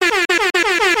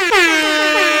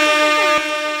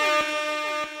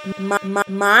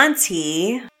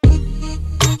Monty.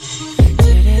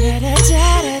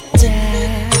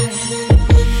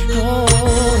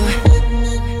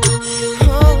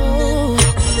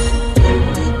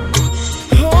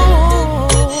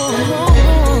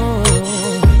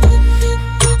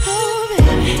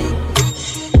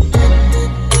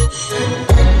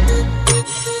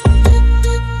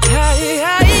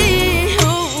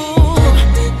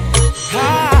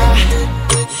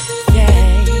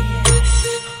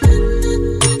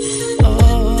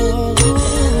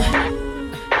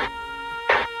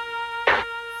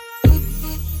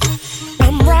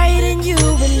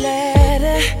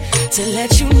 To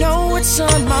let you know what's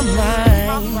on my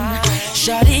mind.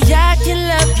 Shawty, I can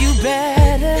love you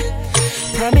better.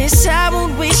 Promise I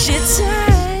won't waste your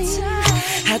time.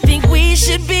 I think we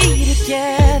should be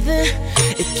together.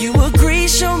 If you agree,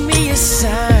 show me a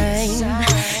sign.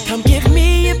 Come give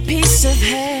me a piece of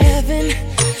heaven.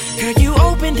 Girl, you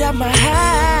opened up my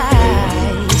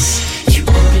eyes. You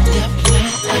opened up my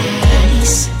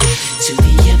eyes to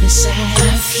the other side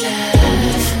of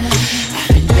love. I've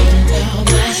been waiting all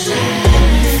my life.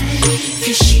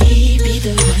 Could she be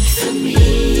the one for me?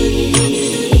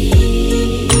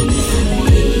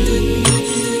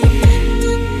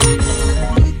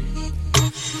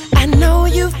 I know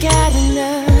you've got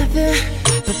another,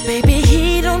 but baby,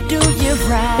 he don't do you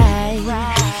right.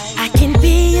 I can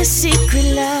be a secret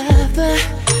lover,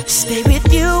 stay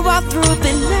with you all through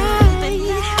the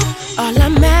night. All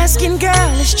I'm asking,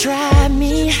 girl, is try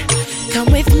me.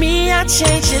 Come with me, I'll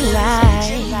change your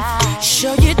life.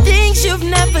 Show you things you've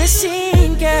never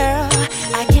seen, girl.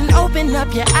 I can open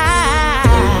up your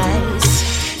eyes.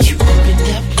 You opened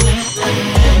up my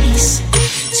eyes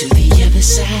to the other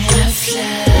side of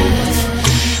love.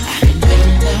 I've been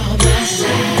waiting all my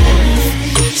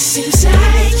life. Seems I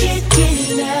can't get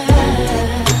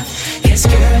enough. 'Cause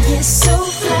girl, you're so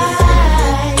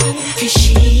fly. Could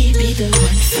she be the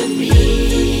one for me?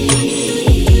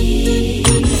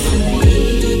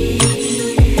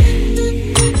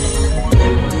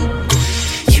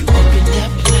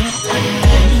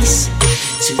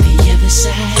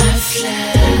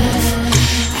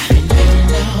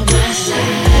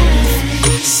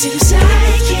 Seems I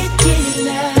can't get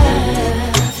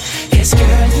enough. 'Cause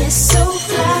girl, you're so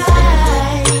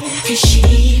fly. Could she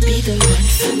be the one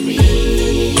for me?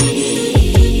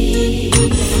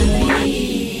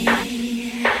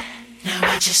 Now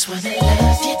I just wanna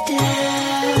love you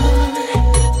down.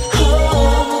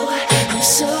 Oh, I'm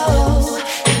so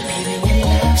happy when your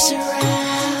love's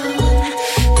around.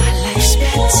 My life's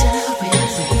better when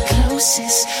we're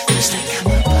closest. Feels like I'm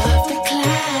above the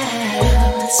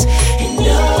clouds. And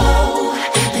no,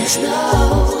 there's no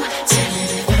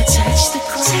telling if I touch the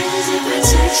ground.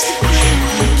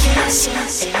 I can't see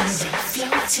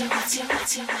everything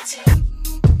floating.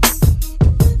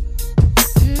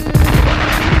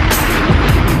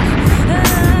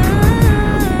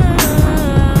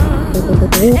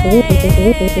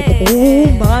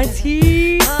 Monty.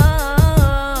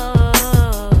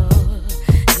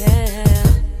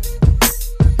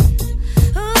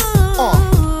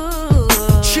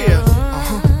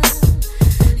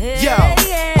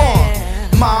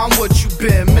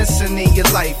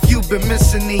 You've been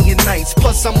missing in your nights.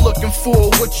 Plus I'm looking for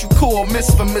what you call Miss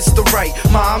for Mr. Right.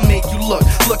 Ma, I make you look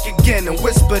again and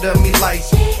whisper to me like,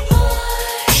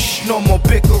 shh, no more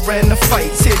bickering and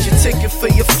fights. Here's your ticket for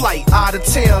your flight. Out of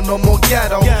town, no more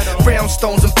ghetto.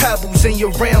 Brownstones and pebbles in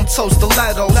your round toe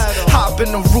stilettos. Hop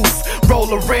in the roof,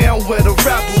 roll around with a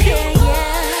rebel.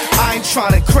 I ain't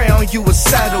tryna crown you a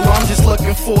saddle. I'm just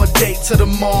looking for a date to the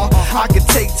mall. I can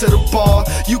take to the bar.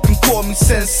 You can call me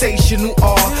sensational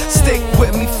R. Stick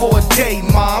with me for a day,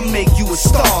 ma, I'll make you a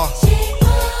star.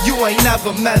 You ain't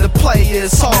never met a player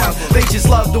as hard. They just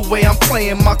love the way I'm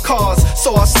playing my cards.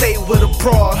 So I stay with a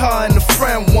broad. Her and a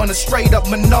friend want a straight up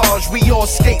menage. We all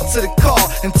skate to the car.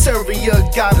 Interior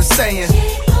got us saying,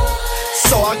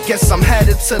 so I guess I'm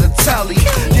headed to the telly.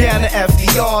 Down to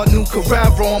FDR, New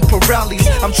Carrera on Pirellis.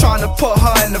 I'm trying to put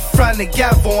her and a friend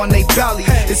together on they belly.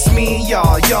 It's me and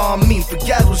y'all and me.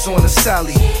 Forget who's on the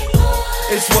Sally.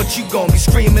 It's what you gon' be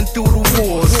screaming through the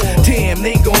wars. Damn,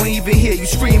 they gon' even hear you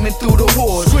screaming through the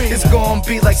wars. It's gon'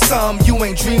 be like some you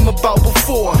ain't dream about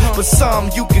before, but some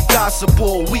you can gossip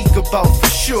all week about for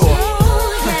sure.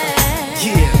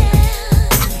 Yeah.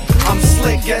 I'm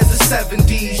slick as the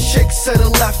 70s, chicks to the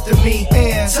left of me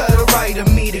and to the right of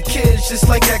me. The kids just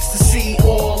like Xtacy,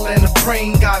 all in the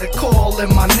brain, got a call in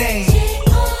my name.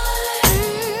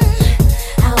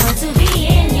 I want to be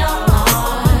in your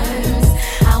arms.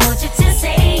 I want you to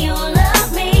say you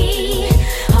love me.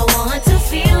 I want to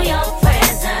feel your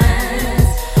presence.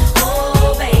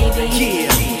 Oh baby, yeah.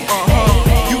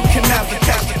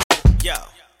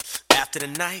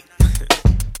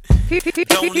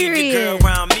 Don't leave your girl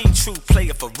around me, true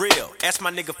player for real. Ask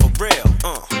my nigga for real.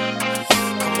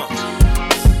 Come on.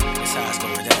 That's how it's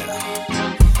going down.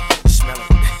 You smell it?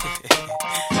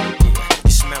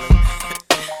 You smell it?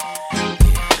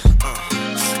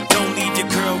 Don't leave your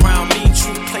girl around me,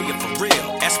 true player for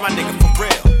real. Ask my nigga for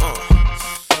real.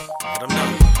 Let him know.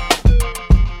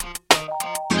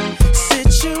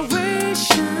 Situations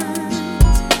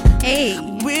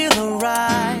will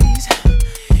arise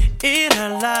in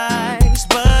our lives,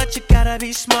 but you gotta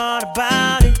be smart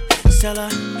about it.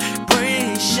 Celebrations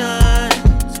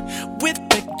with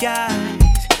the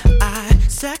guys I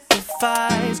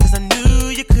sacrificed, cause I knew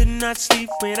you could not sleep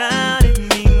without it.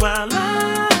 Meanwhile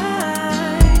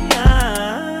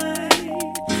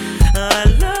I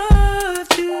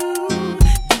loved you.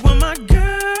 You were my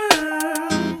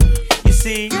girl. You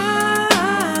see I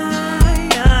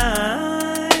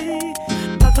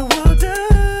thought the world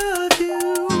of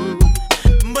you,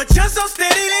 but you're so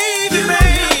steady leaving, baby.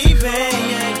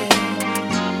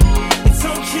 It's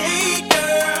okay,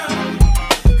 girl,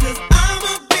 cause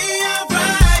I'ma be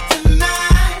alright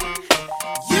tonight.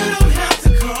 You don't have to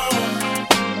call.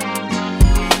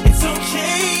 It's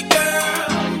okay, girl,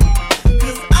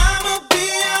 cause I'ma be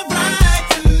alright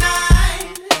tonight.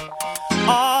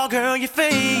 Oh, girl, your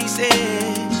face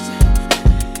is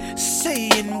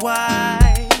saying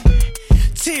why.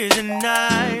 Tears and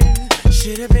eyes.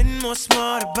 Should've been more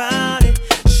smart about it.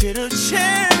 Should've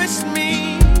cherished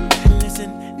me.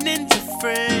 Listening to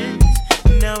friends.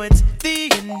 Now it's the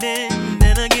ending.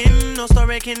 Then again, no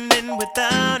story can end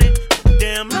without it.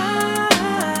 Damn, I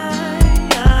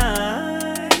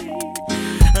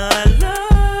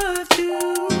loved you.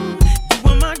 You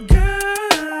were my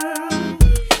girl.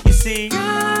 You see, I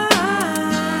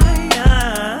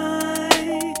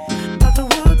thought the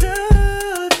world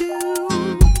of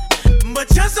you, but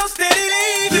you're so steady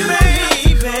leaving, baby.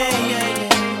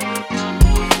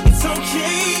 It's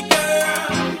okay, girl,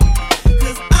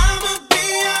 cause I'ma be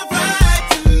alright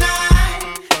tonight.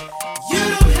 You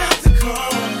don't have to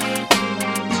call.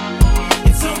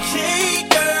 It's okay,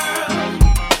 girl,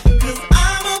 cause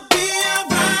I'ma be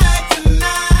alright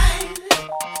tonight.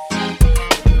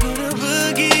 Gonna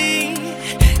boogie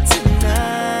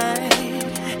tonight,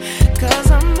 cause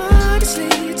I'm honestly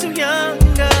too young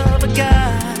of a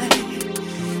guy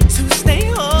to stay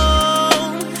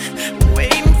home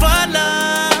waiting for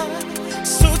love.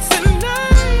 So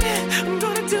tonight I'm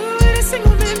gonna do it a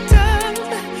single minute time,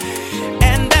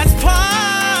 and that's party.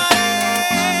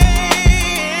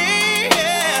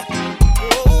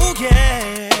 Oh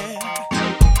yeah.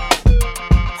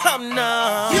 Oh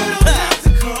no. You don't have to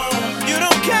call. You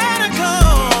don't gotta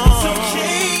call. It's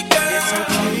okay, girl. It's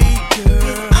okay, girl.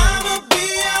 Cause I'ma be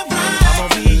alright. I'ma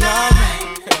be alright.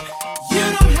 You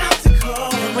don't have to call.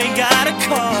 You ain't gotta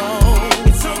call.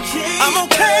 It's okay. I'm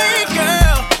okay,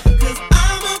 girl. Cause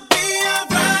I'ma be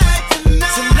alright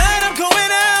tonight. Tonight I'm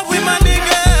going out with my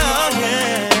nigga.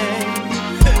 Yeah.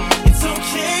 It's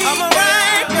okay. I'm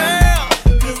alright, girl.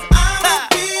 Cause I'ma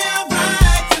be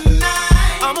alright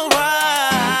tonight. I'm alright.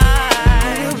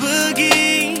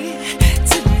 Boogie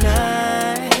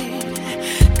tonight,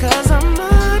 cause I'm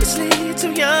honestly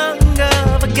too young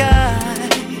of a guy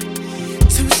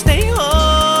to stay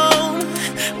home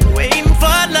waiting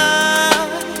for love.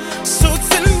 So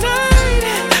tonight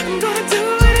I'm gonna do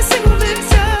it a single minute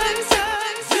time.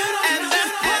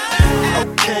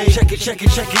 Okay, check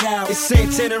it out. It's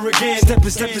Santana again.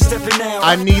 Stepping out.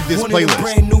 I need this One of the playlist.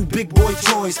 brand new big boy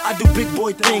toys. I do big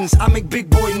boy things. I make big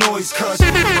boy noise. Cause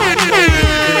I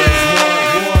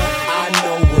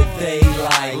know what they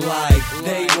like.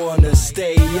 They wanna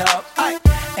stay up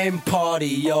and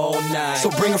party all night. So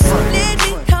bring a friend. Let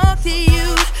me talk to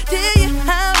you, tell you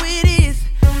how it is.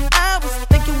 I was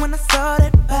thinking when I saw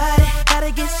that body,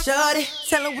 gotta get shorty.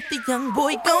 Tell her what the young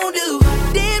boy gon' do.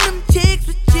 Damn them chicks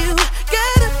with you,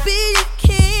 gotta be your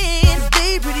kin.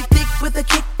 They pretty thick with a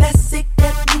kick that's sick,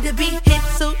 that need to be hit.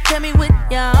 So tell me what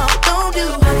y'all gon'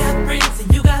 do. I got friends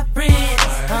and you got friends.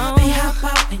 They hop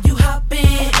out and you hop in.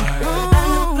 I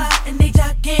look fly and they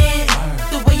jogging.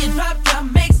 The way you drop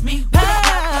makes me pop. I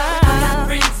got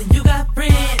friends and you got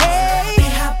friends. They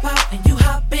hop out and you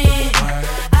hop in.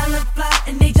 I look fly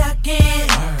and they jogging.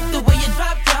 The way you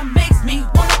drop makes me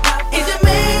wanna pop. Is your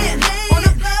man on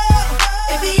the floor?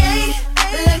 If he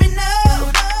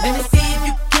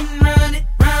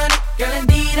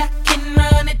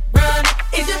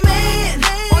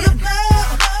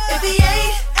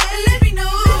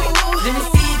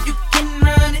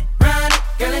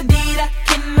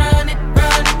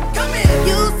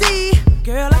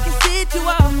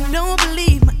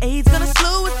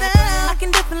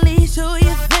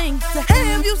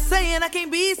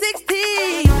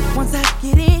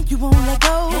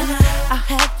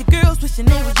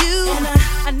And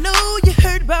I know you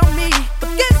heard about me, but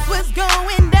guess what's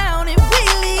going down in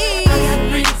Wheelie? I got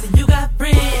friends and you got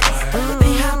friends.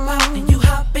 They hop out and you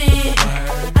hop in.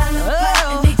 I love fly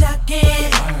and they jock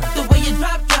in. The way you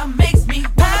drop makes me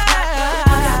wanna pop.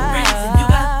 I got friends and you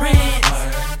got friends.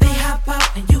 They hop out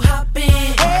and you hop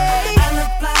in. I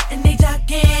love fly and they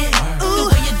jock in. The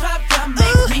way you drop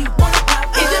makes me wanna pop.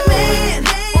 Is your man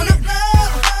on the floor?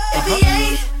 If he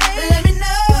ain't, let me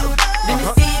know. Let me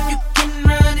see if you can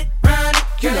run it, run it.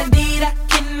 Girl, indeed I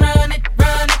can run it,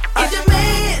 run it. Is your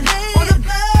man on the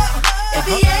floor? If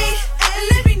he ain't,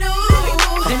 let me know.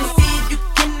 Let me see if you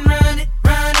can run it,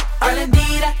 run it. Girl,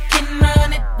 indeed I can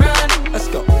run it, run it. Let's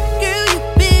go. Girl, you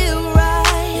feel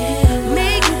right,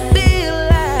 make me feel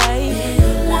like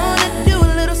wanna do a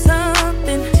little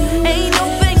something. Ain't no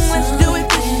fake, let's do it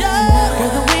for sure.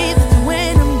 Girl, the way that you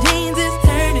wear them jeans is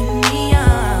turning me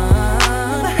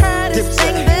on. The hottest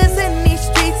thing that's in these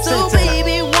streets, so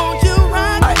baby, won't you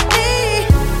rock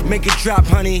me? Make it drop,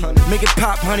 honey. Make it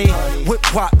pop, honey. Whip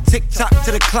wop, tick tock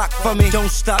to the clock for me. Don't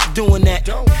stop doing that.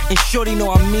 And shorty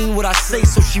know I mean what I say,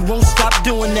 so she won't stop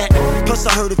doing that. Plus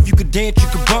I heard if you could dance, you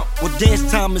could bump. Well,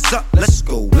 dance time is up. Let's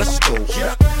go, let's go.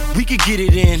 We could get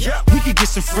it in. We could get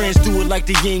some friends, do it like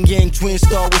the yin yang twins,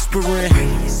 start whispering.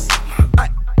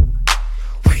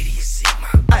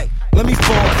 Let me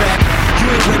fall back. You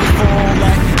ain't ready for all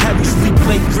that. Have you sleep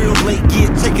late, real late, yeah,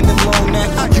 taking them long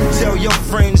nap. You tell your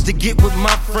friends to get with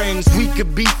my friends. We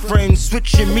could be friends,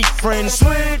 switch and meet friends.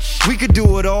 Switch. We could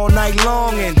do it all night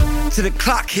long and till the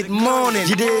clock hit morning.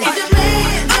 You dig? Is your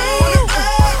man on the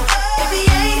floor? If he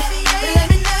ain't, let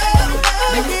me know.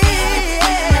 Let me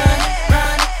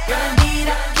run it, girl, indeed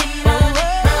I can run it,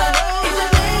 run it. Is your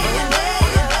man on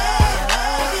the floor?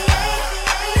 If he ain't,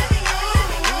 let me know.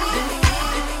 Let me see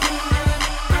if you can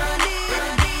run it, run it,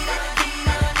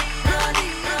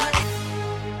 run it.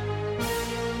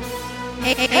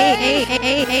 Hey.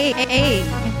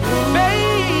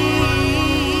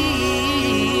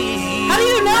 How do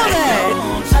you know that?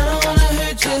 I don't wanna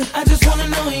hurt you, I just wanna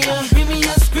know ya. Read me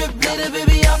your script later,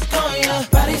 baby, I'll call ya.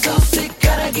 Body so sick,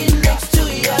 gotta get next to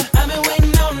ya. I've been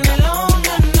waiting all night long,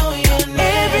 I know ya.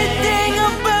 Everything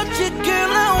about you,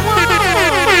 girl, I want.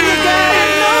 You gotta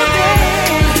know that.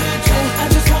 I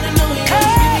just wanna know ya.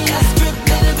 Read me your script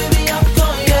later, baby, I'll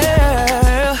call ya.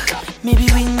 Girl, maybe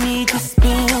we need to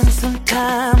spend some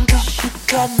time, 'cause you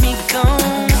got me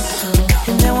gone.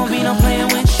 And there won't be no playing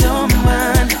with your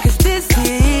mind, 'cause this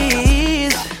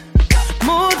is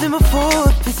more than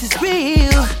before, this is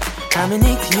real. I'm an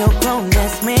 18-year-old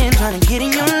grown-ass man trying to get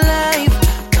in your life.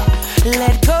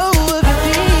 Let go of your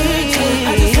fears.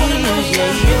 I just wanna know ya.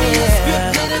 Read me your script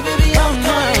later, baby, I'll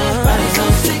call ya. Body so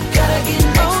sick, gotta get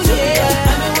next to ya.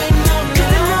 I've been waiting all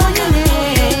night long, I know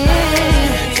ya.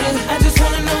 I just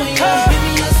wanna know ya. Read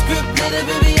me your script later,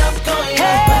 baby, I'll call ya.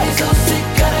 Body so sick,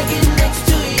 gotta get next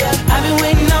to ya. I've been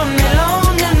waiting all night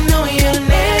long, I know you.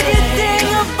 Everything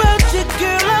about you,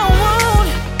 girl, I want,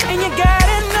 and you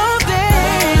gotta know that.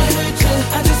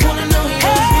 I just wanna know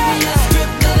ya. Read me your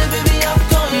script later, baby, I'll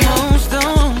call ya. Most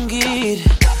don't get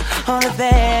all of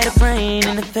that, a brain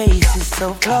in the face is so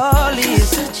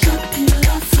flawless.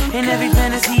 And every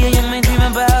fantasy a young man dream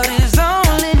about is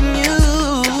all in you.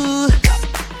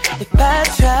 If I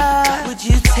try, would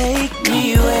you take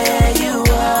me where you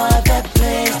are? That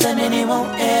place that many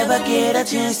won't ever get a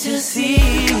chance to see.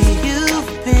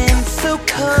 You've been so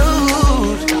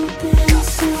cold.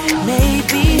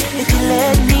 Maybe if you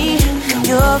let me,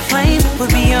 your flame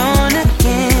would be on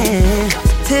again.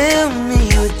 Tell me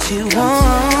what you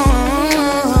want,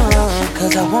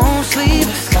 'cause I won't sleep,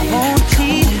 I won't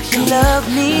cheat. You love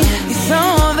me, it's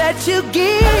all that you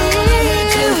give.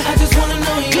 I just wanna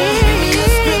know ya. Read me your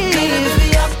script later, baby,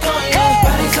 I'll call ya.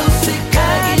 Body so sick,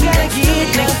 I gotta get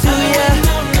next to ya,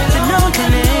 to know your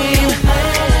name.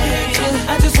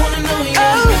 I just wanna know ya.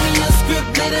 Read me your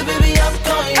script later, baby, I'll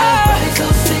call ya. Body so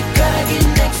sick, gotta get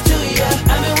next to ya.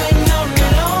 I've been waiting all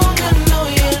night long, I know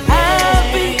ya. I've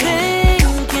been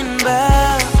thinking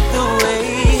about the way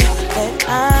that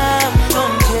I'm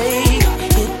gonna take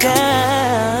it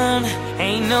down.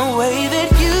 Ain't no way that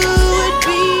you would be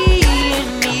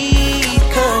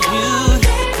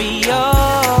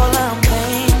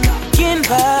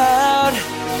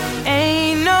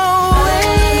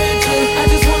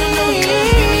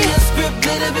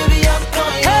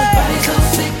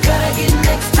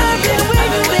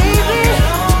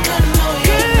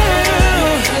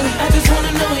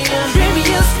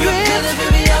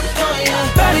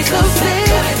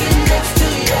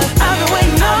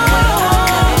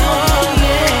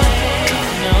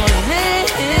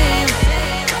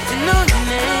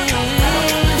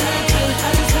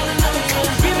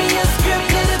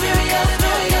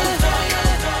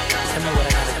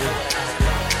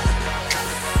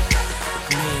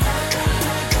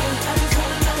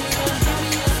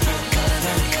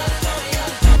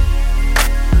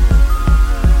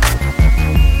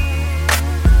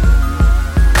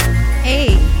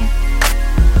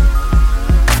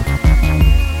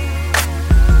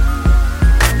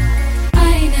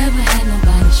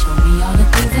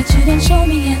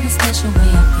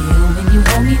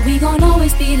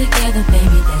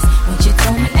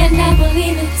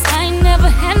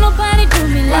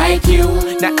like you.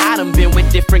 Now I done been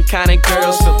with different kind of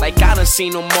girls. Feel like I done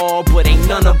seen them all, but ain't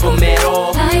none of them at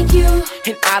all like you.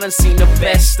 And I done seen the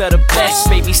best of the best.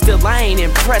 Baby, still I ain't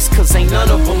impressed, cause ain't none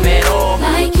of them at all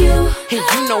like you. And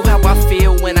you know how I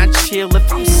feel when I chill.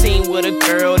 If I'm seen with a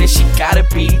girl, then she gotta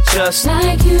be just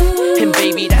like you. And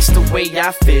baby, that's the way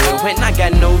I feel. And I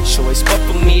got no choice but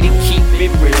for me to keep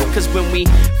it real. Cause when we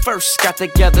first got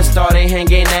together, started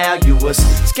hanging out, you was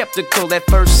skeptical at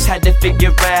first, had to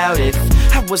figure out if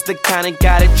I was the kind of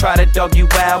guy that try to dog you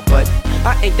out. But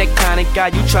I ain't that kind of guy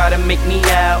you try to make me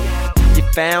out. You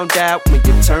found out when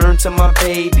you turned to my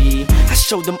baby. I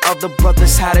showed them other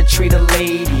brothers how to treat a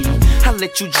lady. I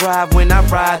let you drive when I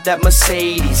ride that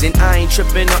Mercedes. And I ain't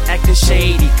tripping or acting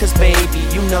shady, cause baby,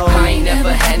 you know I ain't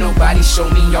never had nobody show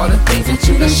me all the things that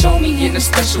you done show me. In a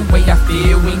special way I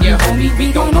feel when you hold me.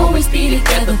 We gon' always be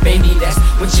together, baby, that's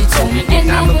what she told me. And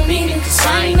I believe it, cause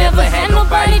I ain't never had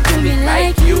nobody do me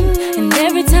like you. And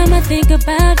every time I think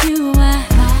about you,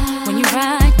 when you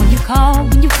ride, when you call,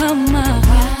 when you come up,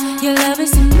 your love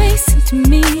is amazing to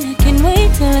me. I can't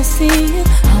wait till I see you.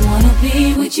 I wanna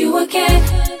be with you again.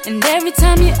 And every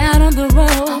time you're out on the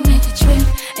road, I'll make a trip.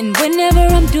 And whenever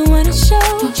I'm doing a show,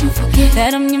 don't you forget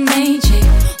that I'm your main chick.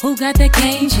 Who got that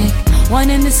game chick? One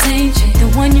and the same chick, the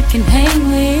one you can hang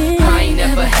with. I ain't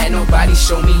never had nobody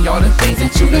show me all the things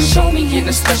that you done show me. In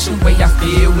a special way I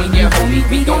feel when you hold me.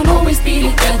 We gon' always be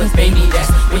together, baby, that's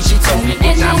when she told me.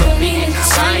 And I believe it,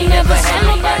 cause I ain't never had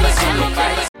nobody.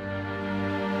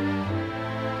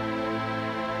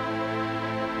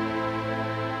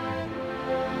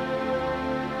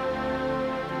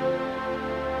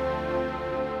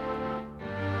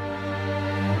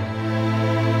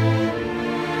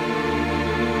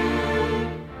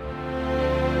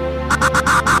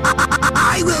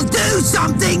 I will do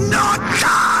something not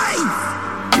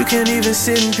nice. You can't even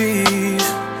sit in peace,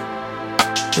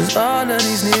 cause all of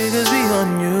these niggas be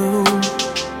on you.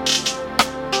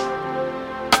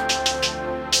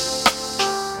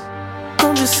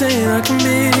 I'm just saying I can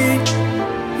be,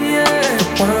 yeah, the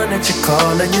one that you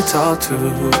call and you talk to,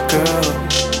 girl.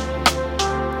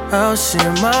 I'll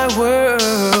share my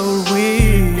world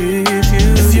with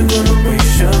you. If you're gonna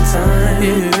waste your time,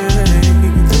 yeah,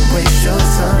 waste your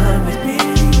time with me.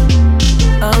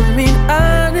 I mean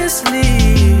honestly,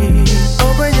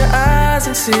 open your eyes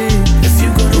and see. If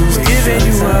you're gonna who's giving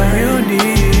you what you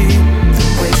need,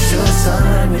 waste your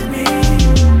time with me.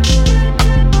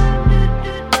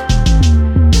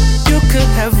 You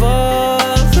could have all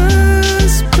the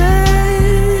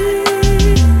space,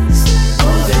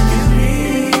 all that you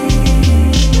need.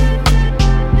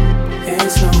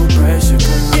 It's no pressure,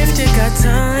 girl. If you got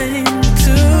time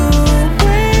to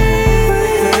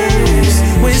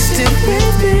waste it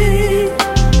with me.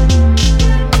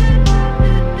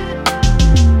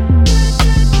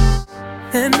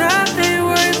 And I ain't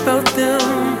worried about them.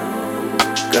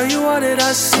 Girl, you are that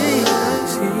I see.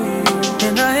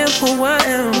 And I am who I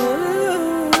am.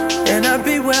 And I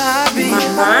be where I be.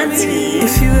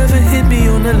 If you ever hit me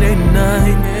on a late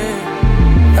night,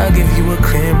 I'll give you a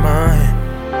clear mind.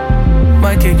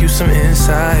 Might give you some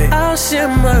insight. I'll share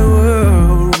my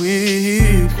world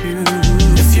with you.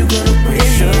 If you're gonna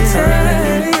waste your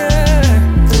time,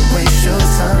 then waste your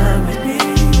time with me.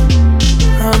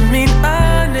 I mean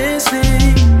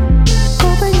honestly,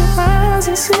 open your eyes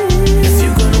and see. If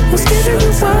you're gonna waste your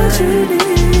time, what you need,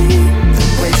 then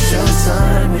waste your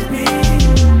time with me.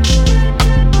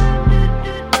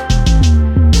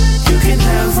 You can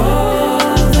have all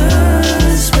the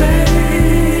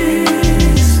space,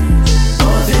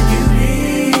 all that you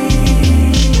need.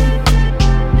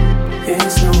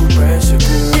 It's no pressure,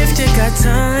 girl. If you got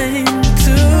time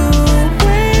to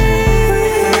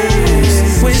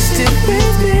waste it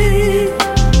with me.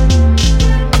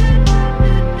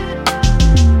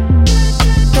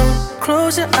 Don't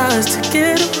close your eyes to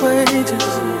get away.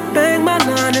 Just bang my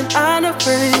line and I'll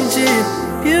arrange it.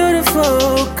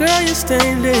 Beautiful, girl, you're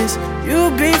stainless.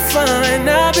 You'll be fine,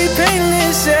 I'll be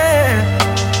painless,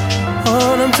 yeah.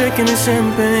 All I'm drinking is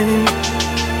champagne.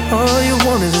 All you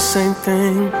want is the same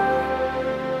thing.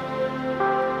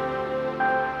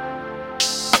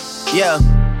 Yeah.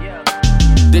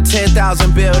 The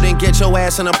 10,000 building, get your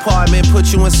ass an apartment,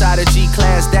 put you inside a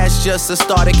G-class, that's just a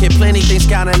starter kit. Plenty things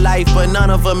count in life, but none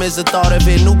of them is the thought of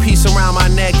it. New piece around my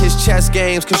neck, his chess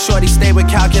games, cause shorty stay with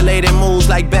calculated moves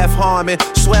like Beth Harmon.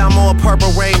 Swear I'm more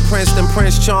Purple Rain Prince than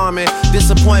Prince Charming.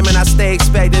 Disappointment, I stay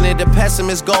expecting it. The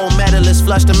pessimist, gold medalist,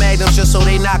 flush the magnums just so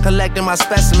they not collecting my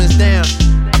specimens, damn.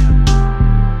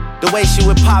 The way she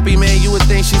with Poppy, man, you would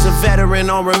think she's a veteran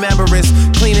on remembrance.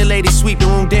 Cleaning lady, sweep the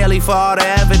room daily for all the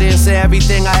evidence of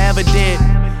everything I ever did.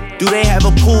 Do they have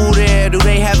a pool there? Do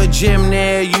they have a gym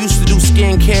there? You used to do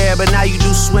skincare, but now you do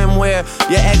swimwear.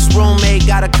 Your ex-roommate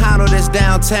got a condo that's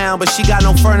downtown, but she got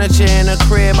no furniture in her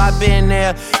crib. I've been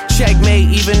there. Checkmate,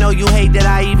 even though you hate that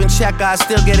I even check her, I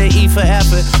still get an E for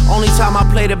effort. Only time I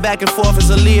played it back and forth is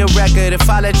a Aaliyah record. If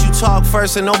I let you talk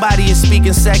first and nobody is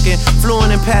speaking second,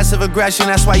 fluent in passive aggression,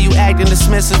 that's why you acting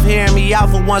dismissive. Hearing me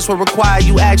out for once will require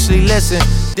you actually listen.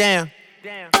 Damn.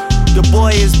 The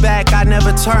boy is back, I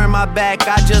never turn my back.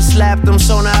 I just slapped him,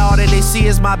 so now all that they see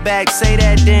is my back. Say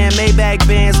that damn Maybach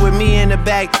bands with me in the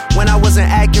back. When I wasn't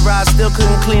accurate, I still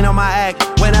couldn't clean on my act.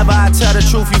 Whenever I tell the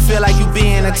truth, you feel like you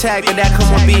being attacked, but that come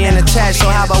with being attached, so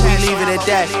how about we leave it at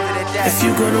that? If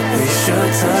you gonna waste your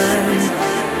time,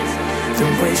 then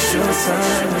waste your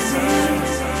time with me.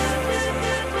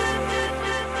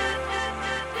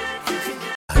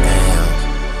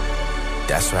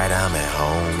 That's right, I'm at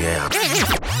home, yeah.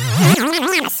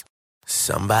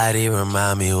 Somebody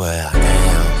remind me where I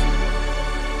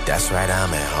am. That's right,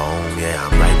 I'm at home, yeah.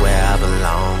 I'm right where I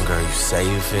belong. Girl, you say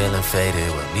you feeling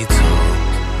faded, well, me too.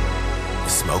 The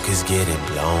smoke is getting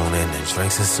blown and the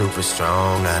drinks are super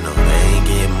strong. I know they ain't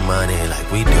getting money like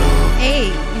we do.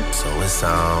 Hey. So it's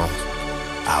on.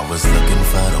 I was looking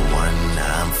for the one,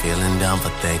 now I'm feeling dumb for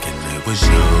thinking it was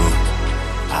you.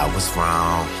 I was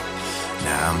wrong.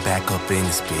 Now I'm back up in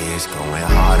this bitch, going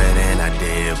harder than I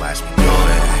did, watch me do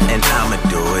it. And I'ma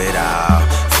do it all,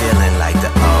 feeling like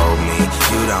the old me.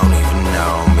 You don't even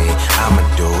know me, I'ma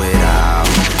do it all,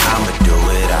 I'ma do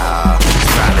it all.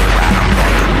 It's probably why I'm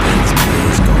back up in this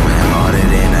bitch, going harder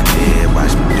than I did,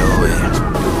 watch me do it.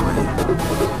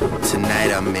 Tonight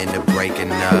I'm into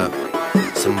breaking up,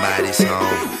 somebody's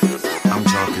home, I'm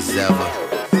drunk as ever.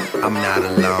 I'm not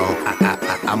alone,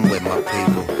 I'm with my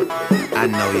people. I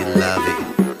know you love it,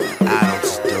 I don't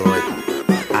just do it,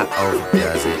 I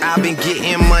overdoes it. I've been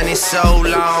getting money so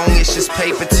long, it's just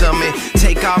paper to me.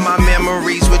 Take all my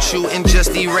memories with you and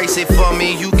just erase it for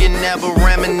me. You can never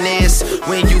reminisce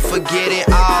when you forget it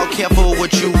all. Careful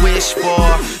what you wish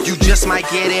for, you just might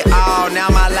get it all. Now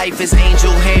my life is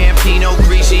angel hair and Pinot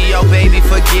Grigio, baby,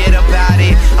 forget about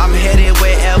it. I'm headed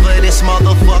wherever this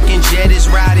motherfucking jet is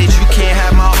routed. You can't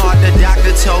have my heart, the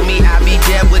doctor told me I'd be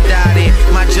dead without it.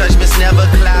 My judgment's never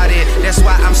clouded, that's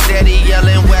why I'm steady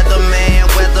yelling weatherman,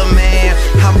 weatherman.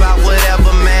 I'm about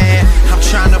whatever, man. I'm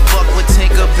trying to fuck with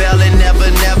Tinkerbell and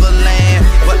Neverland,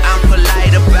 but I'm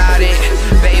polite about it.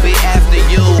 Baby, after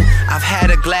you, I've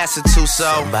had a glass or two, so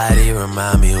somebody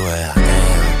remind me where I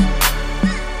am.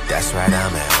 That's right,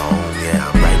 I'm at home, yeah.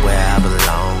 I'm right where I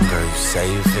belong. Girl, you say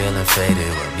you feeling faded,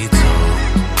 well, me too.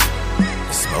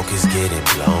 The smoke is getting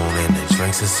blown and the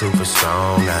drinks are super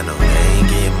strong. I know they ain't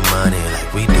getting money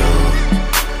like we do,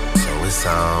 so it's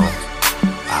on.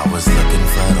 I was looking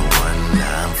for the one,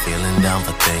 now I'm feeling dumb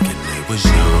for thinking it was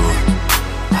you.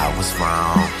 I was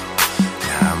wrong,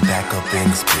 now I'm back up in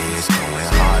this bitch, going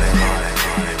harder.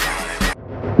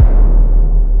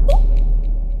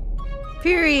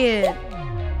 Period.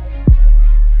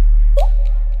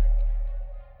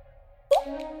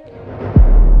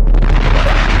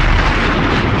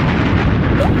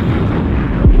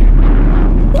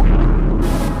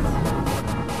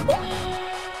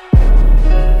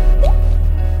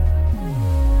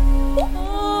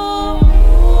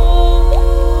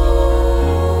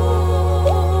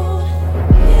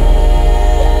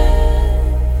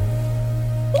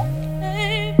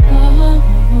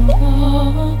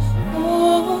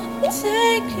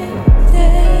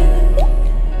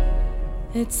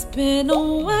 It's been a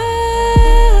while,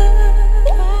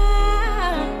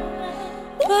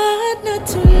 but not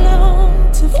too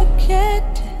long to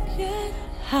forget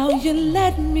how you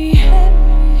let me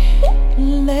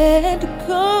let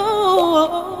go.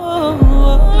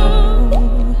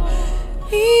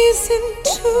 Ease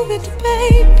into it,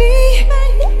 baby.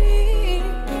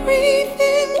 Breathe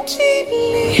in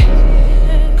deeply.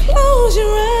 Close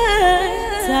your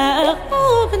eyes. I'll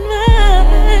open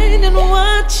mine and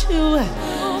watch you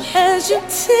as you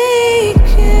take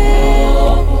it.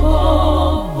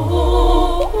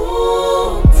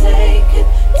 Take it,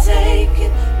 take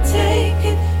it, take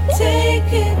it,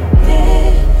 take it,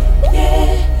 yeah,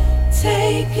 yeah.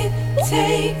 Take it,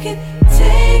 take it,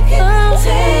 take it,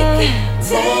 take it,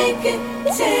 take it,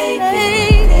 take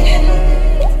it,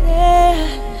 yeah.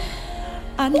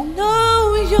 I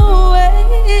know your way,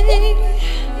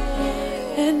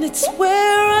 and it's where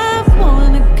I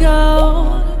wanna go.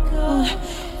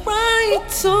 Right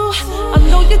to, I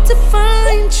know you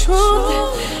define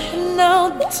truth, and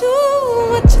I'll do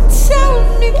what you tell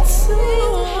me to.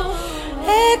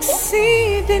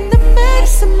 Exceeding the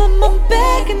maximum, I'm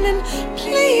begging and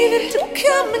pleading to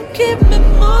come and give me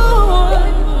more.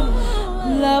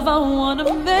 Love love, I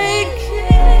wanna make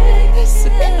it. So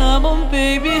come on,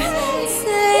 baby,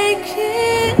 take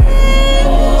it.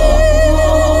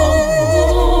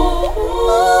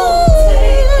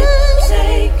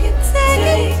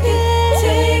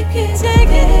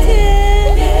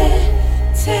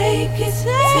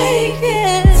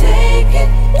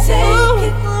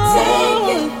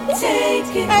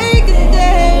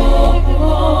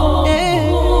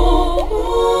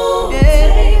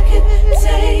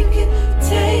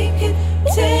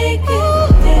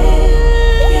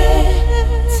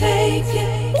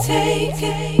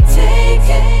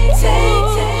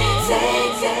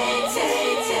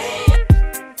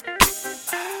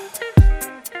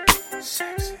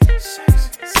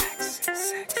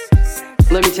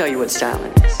 Let me tell you what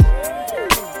styling is.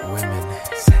 Women.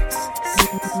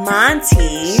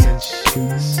 Monty.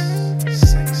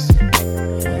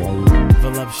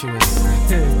 Voluptuous.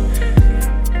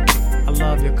 I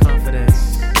love your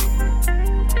confidence.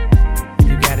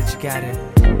 You got it, you got it.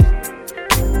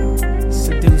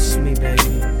 Seduce me,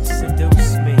 baby.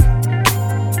 Seduce me.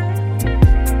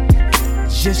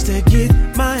 Just to get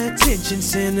my attention,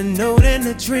 send a note and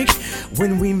a drink.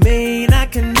 When we made our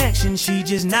connection, she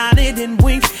just nodded and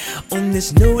winked. On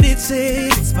this note it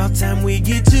said, it's about time we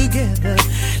get together.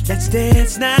 Let's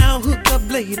dance now, hook up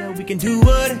later, we can do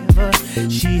whatever.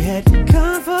 She had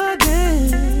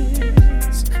confidence,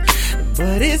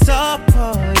 but it's all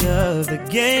part of the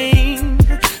game.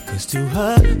 Cause to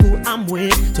her, who I'm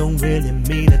with don't really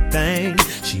mean a thing.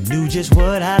 She knew just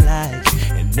what I like,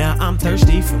 and now I'm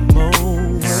thirsty for more.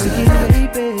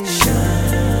 Baby,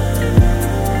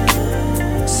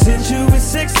 sensuous,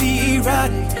 sexy,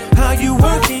 erotic. How you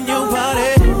working your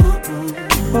body?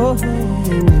 Oh,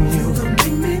 you gon'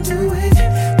 make me do it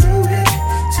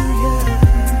to ya.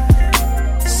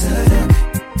 Seduction.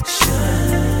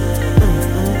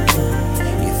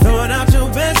 You throwing out your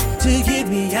best to get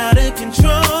me out of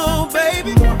control,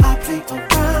 baby. More I play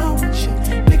around with you,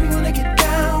 make me wanna get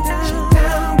down with you.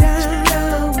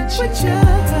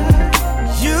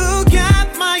 You got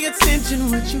my attention,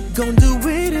 what you gon' do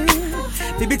with it?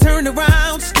 Baby, turn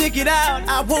around, stick it out,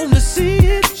 I wanna see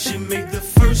it. She make the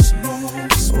first move.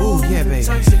 Oh yeah, baby.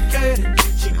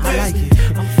 I like it.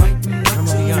 I'm fighting not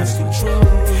to lose control.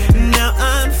 Now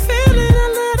I'm feeling a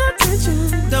little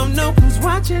tension. Don't know who's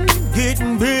watching.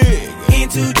 Getting big, in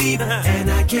too deep, and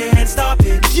I can't stop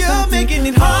it. You're making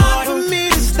it hard for me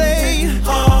to stay,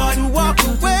 hard to walk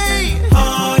away,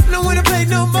 hard no one to play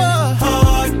no more.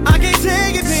 Hard, I can't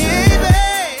take it, baby.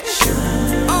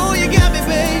 Oh, you got me,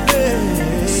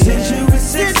 baby. Sensuous,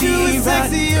 sexy,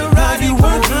 right? You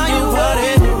work how you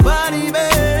body,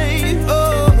 babe.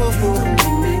 Oh,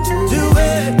 do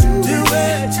it,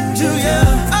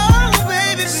 yeah. Oh,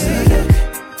 baby, seduction.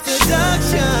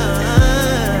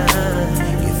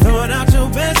 You throwing out your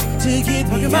best to get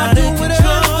me out of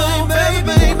control, baby.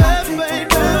 Make me wanna get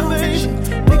down with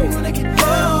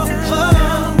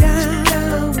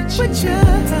you.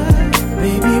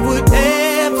 Baby,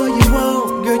 whatever you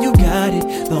want, girl, you got it.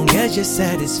 Long as you're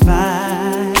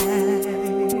satisfied.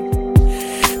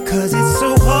 Cause it's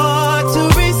so hard to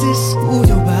resist. Ooh,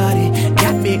 your body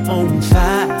got me on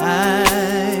fire.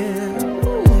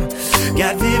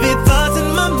 Got vivid thoughts in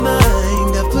my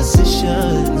mind of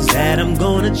positions that I'm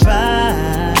gonna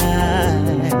try.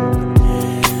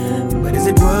 But is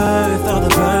it worth all the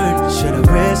burden? Should I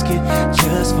risk it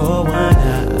just for one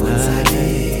night? Once I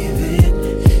gave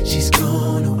it, she's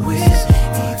gonna win.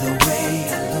 Either way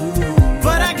I lose,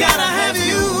 but I gotta have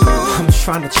you. I'm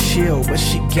trying to chill, but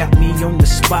she got me on the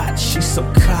spot. She's so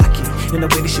cocky, and the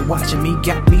way that she watching me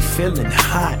got me feeling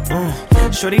hot.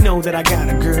 Sure they know that I got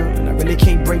a girl, and I really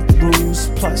can't break the rules.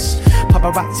 Plus,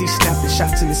 paparazzi snapping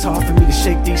shots, and it's hard for me to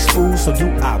shake these fools. So do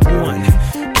I one,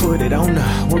 put it on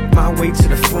her, work my way to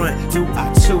the front. Do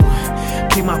I two,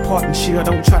 play my part and chill,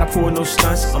 don't try to pull no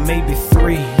stunts. Or maybe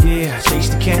three, yeah, chase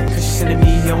the cat, cause she's sending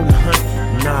me on the hunt.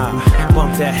 Nah,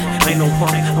 bump that, ain't no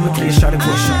punk, I'ma get a shot at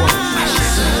what she want.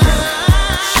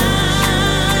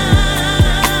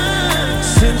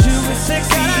 Sensuous,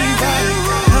 sexy, right?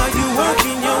 How you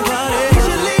working your body? You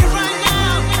should leave right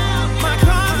now. My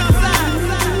car's outside.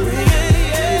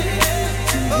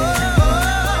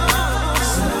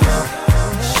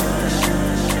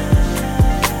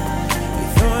 You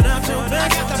throwing out your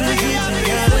best to get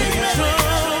me out of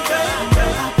control, baby.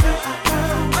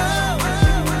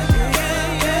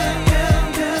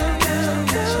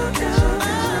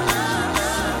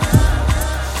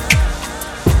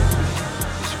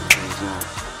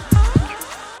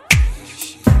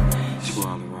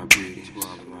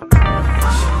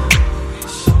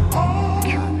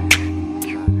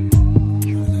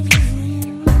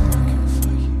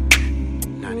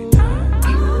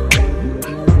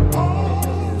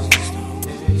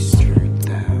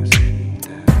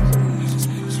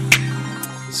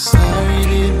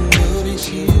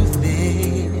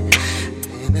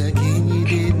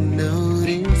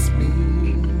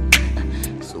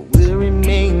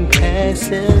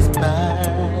 passes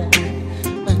by.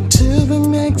 Until the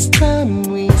next time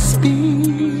we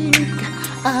speak,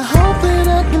 I hope that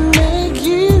I can make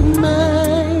you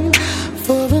mine.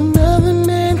 For another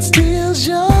man steals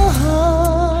your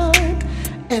heart,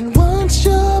 and once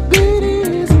your beauty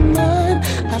is mine,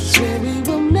 I swear we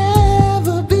will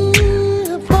never be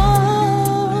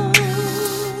apart.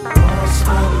 Lost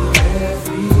money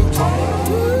every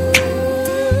day,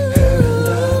 her and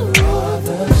love are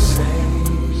the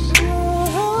same.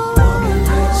 Woman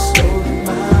has stolen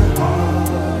my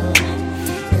heart,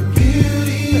 and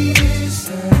beauty is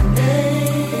her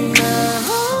name.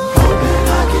 Hoping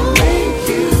I can make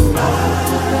you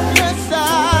mine. Yes,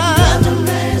 another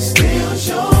man steals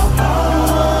your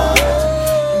heart,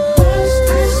 and once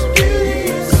this beauty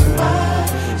is mine,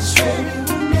 I swear we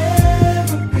will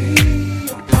never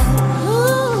be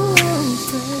apart.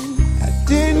 I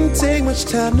didn't take much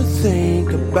time to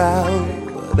think about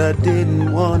it, but I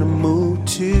didn't want to move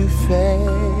too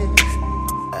fast.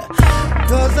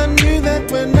 Cause I knew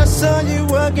that when I saw you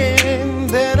again,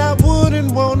 that I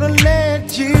wouldn't want to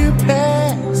let you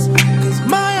pass. Cause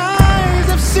my eyes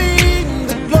have seen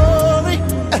the glory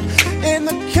in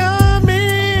the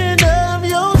coming of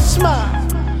your smile.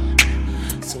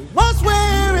 So I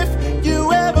swear if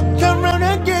you ever come round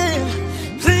again,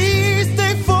 please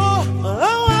stay for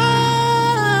a while.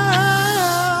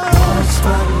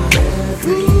 Every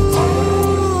day,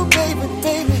 ooh, baby,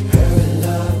 baby, her and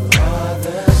love are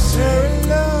the same. Her and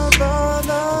love are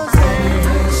the same.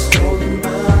 Has stolen my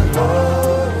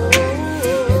heart,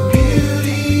 and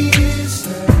beauty is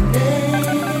her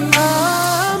name.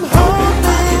 I'm hoping I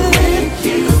can make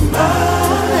you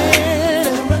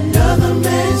mine. For another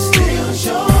man steals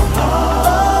your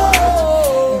heart,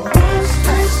 and once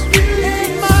this beauty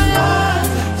in my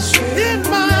eyes, in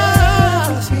my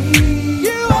eyes,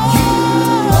 you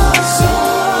are so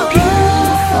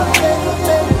beautiful, baby.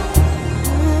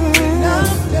 When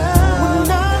I'm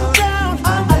down,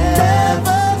 I'll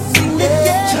never see you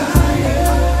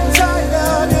again. Tired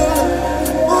of you,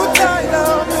 ooh, tired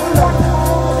of you.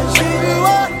 You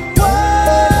are wonderful.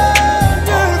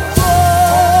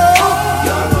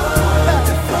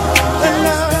 And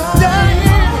I'm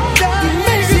dying to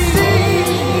make you see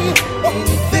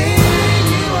anything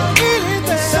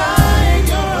inside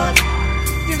your heart.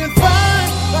 You can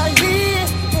find right here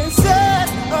inside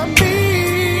of me.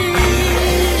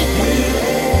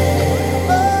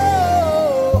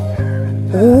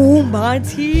 Oh,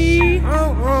 Monty.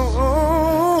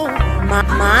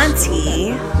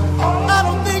 Monty. I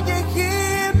don't think you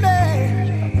hear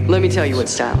me. Let me tell you what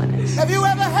styling is. Have you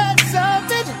ever had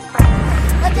something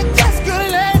that you just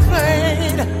couldn't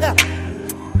explain?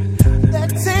 That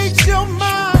takes your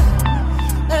mind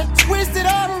and twists it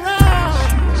all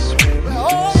around.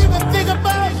 All you can think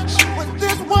about was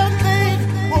this one thing.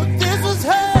 Well, this was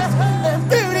her, and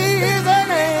beauty is her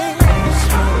name.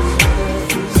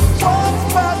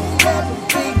 Talks about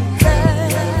everything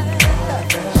bad.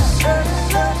 Her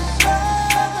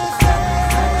love is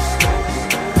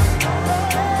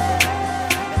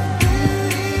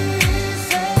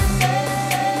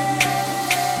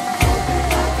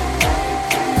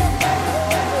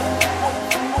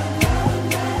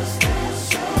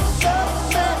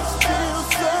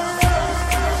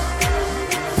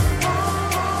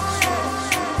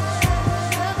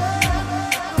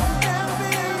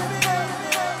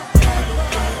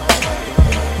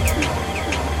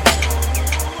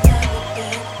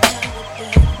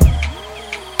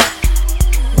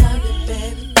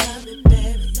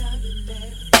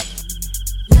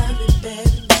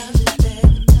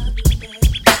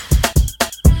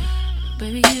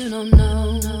Baby, you don't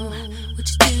know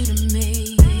what you do to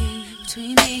me.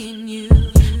 Between me and you,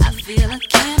 I feel a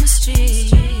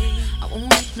chemistry. I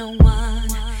won't let no one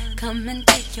come and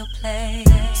take your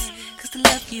place. Cause the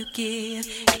love you give,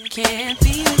 it can't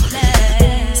be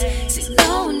replaced. See,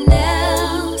 no one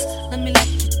else, let me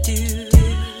like you do.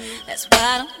 That's why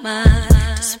I don't mind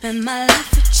to spend my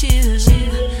life with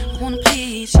you. I wanna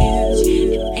please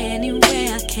you in any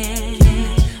way I can.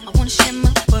 I wanna share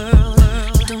my world,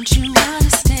 but don't you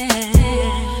understand?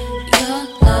 Your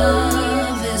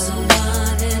love is a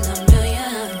one in a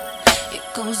million. It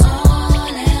goes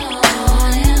on and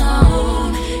on and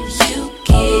on. You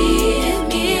give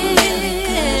me a really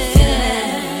good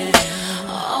feeling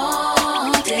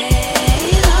all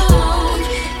day long.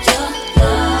 Your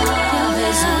love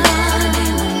is a one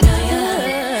in a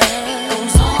million. It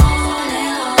goes on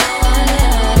and on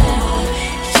and on.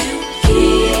 You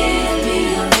give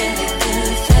me a really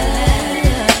good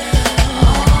feeling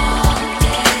all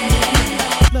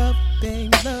day. Love,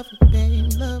 babe, love,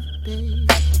 babe, love,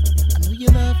 babe. I know you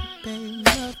love, babe,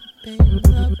 love, babe,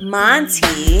 love.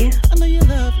 Monty. I know you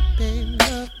love it, baby,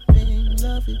 love it, baby,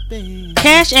 love it, baby.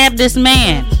 Cash app this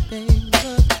man.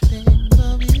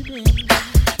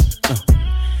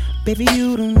 Baby,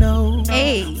 you don't know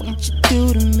what you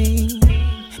do to me.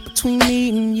 Between me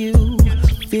and you,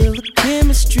 feel the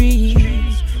chemistry.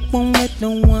 Won't let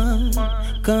no one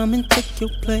come and take your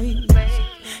place.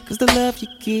 Cause the love you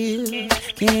give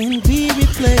can't be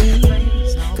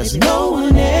replaced. Cause no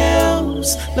one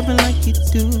else loving like you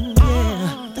do,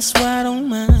 yeah. That's why I don't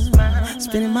mind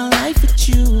spending my life with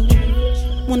you.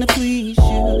 Wanna please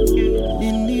you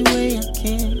any way I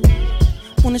can.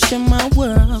 Wanna share my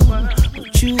world,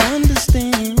 but you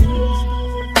understand.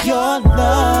 Your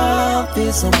love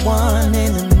is a one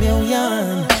in a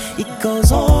million. It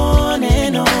goes on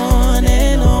and on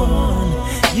and on.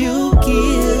 You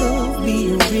give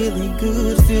me a really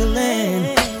good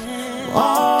feeling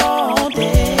all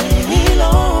day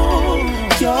long.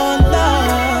 Your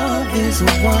love is a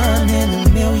one in a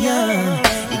million.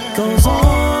 It goes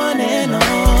on and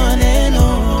on and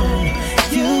on.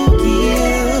 You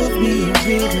give me a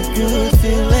really good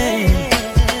feeling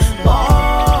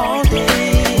all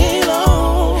day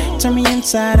long. Turn me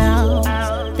inside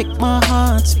out, make my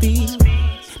heart speak.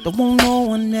 Don't want no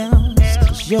one else,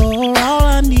 cause you're all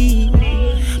I need.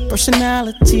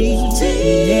 Personality,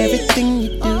 everything you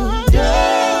do,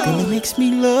 girl, it makes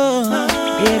me love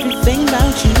everything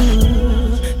about you.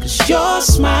 Cause your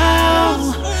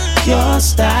smile, your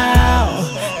style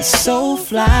is so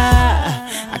fly,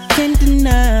 I can't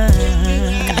deny.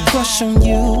 I got a crush on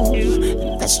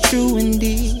you, that's true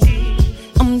indeed.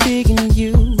 I'm digging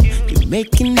you, you're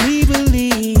making me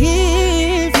believe.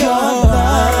 Your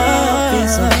love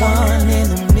is a one in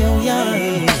a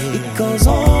million. It goes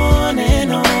on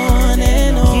and on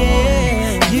and on.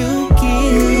 Yeah, you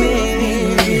give me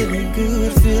a really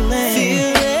good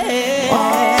feeling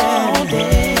all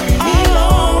day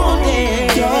long.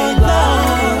 Your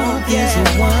love is a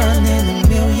one in a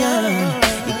million.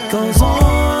 It goes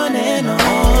on and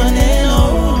on and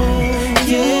on.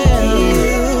 Yeah,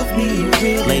 give me a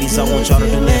really. Ladies, I want y'all to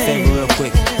do me a favor real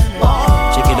quick.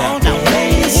 Check it out. Now,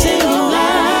 ladies, sing your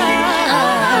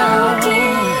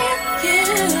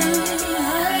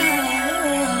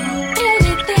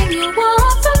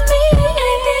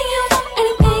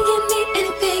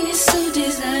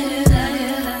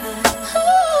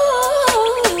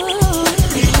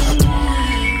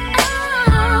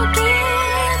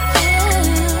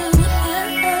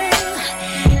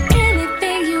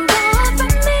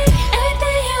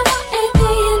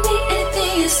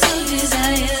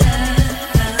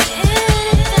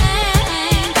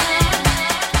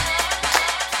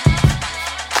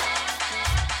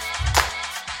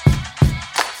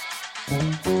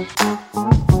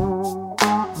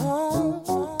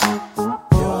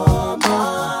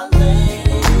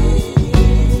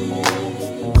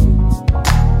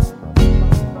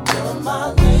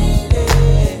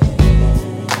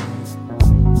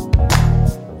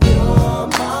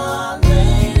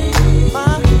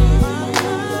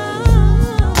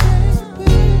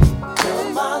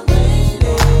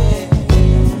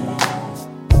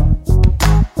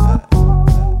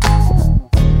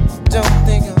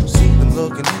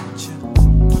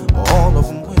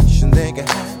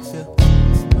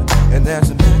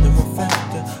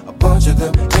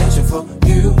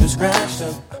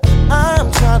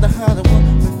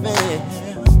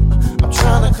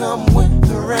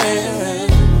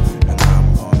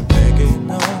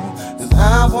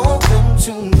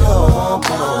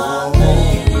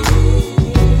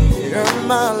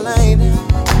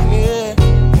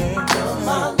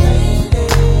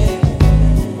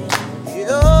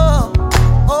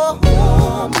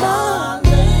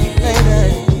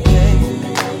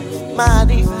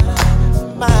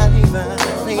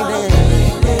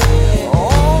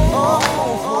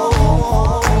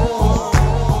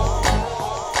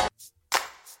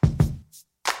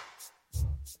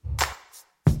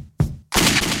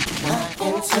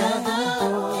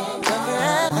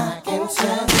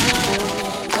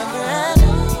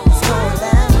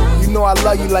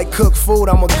cook food,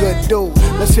 I'm a good dude.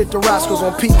 Let's hit the Roscoe's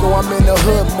on Pico, I'm in the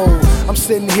hood mood. I'm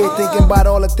sitting here thinking about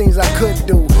all the things I could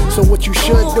do. So what you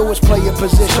should do is play your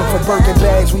position for Birkin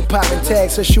bags. We popping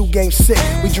tags, her shoe game sick.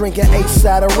 We drinking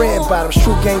Ace-side of red bottoms,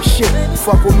 true game shit.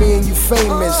 Fuck with me and you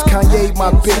famous. Kanye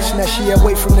my bitch, now she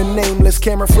away from the nameless.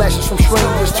 Camera flashes from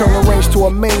strangers, turn the range to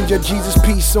a manger. Jesus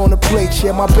peace on the plate,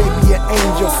 yeah, my baby an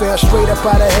angel. Fell straight up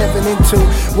out of heaven into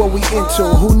what we into.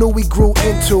 Who knew we grew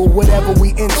into whatever we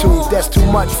into? That's too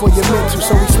much for your mental,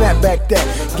 so we snap back that.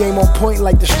 Game on point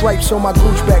like the stripes on my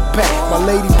Gucci backpack. My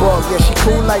ladybug, yeah, she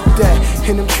cool like that.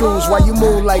 In them shoes, why you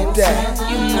move like that?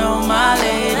 You know my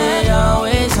lady,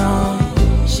 always on.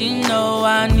 She know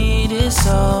I need it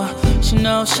so. She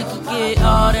know she could get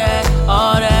all that,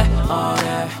 all that, all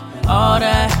that, all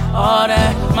that, all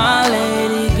that. My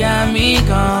lady got me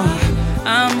gone.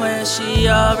 I'm where she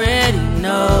already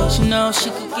knows. She know she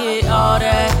could get all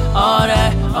that, all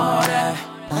that, all that.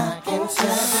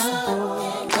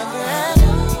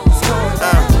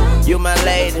 You my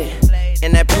lady,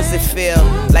 and that pussy feel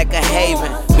like a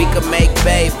haven. We could make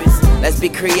babies, let's be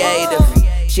creative.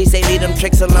 She say leave them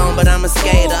tricks alone, but I'm a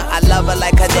skater. I love her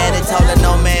like her daddy told her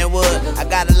no man would. I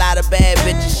got a lot of bad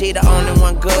bitches, she the only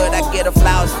one good. I get her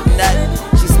flowers for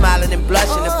nothing. She smiling and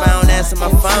blushing. If I don't answer my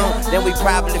phone, then we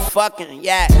probably fucking,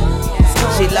 yeah.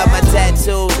 She love my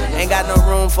tattoos, ain't got no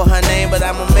room for her name, but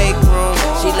I'ma make room.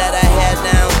 She let her hair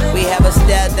down, we have a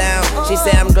stare down. She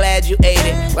said I'm glad you ate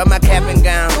it, wear my cap and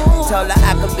gown. Told her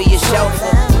I could be your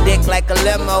chauffeur, dick like a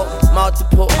limo,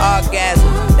 multiple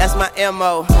orgasms, that's my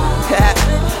MO.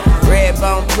 Red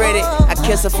bone pretty, I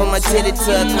kiss her from my titty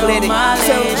to a clitty. My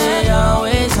lady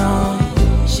always on.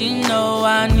 She know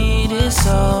I need it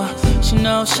so. She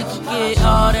know she can get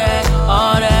all that,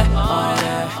 all that, all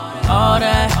that, all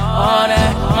that, all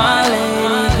that. My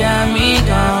lady got me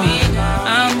gone.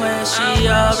 I'm where she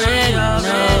already knows.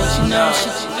 She know she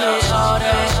can get all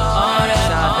that, all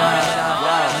that, all that.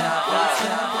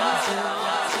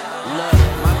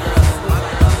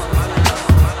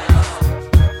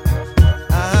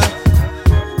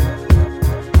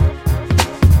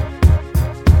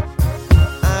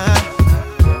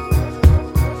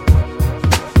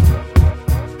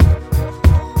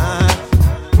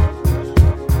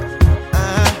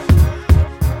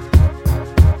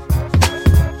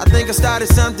 I started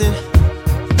something,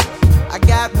 I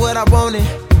got what I wanted.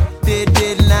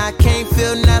 Didn't I? Can't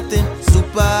feel nothing.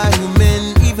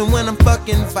 Superhuman, even when I'm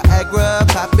fucking. Viagra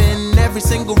popping every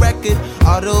single record.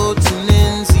 Auto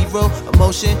tuning, zero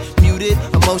emotion, muted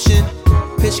emotion,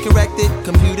 pitch corrected,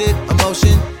 computed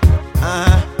emotion.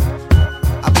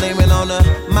 I blame it on a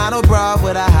model bra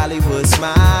with a Hollywood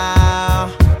smile.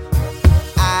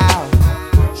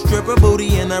 Ow, stripper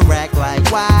booty in a rack like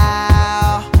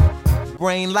wow.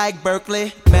 Brain like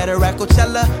Berkeley, met her at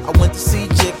Coachella. I went to see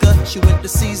Jigga, she went to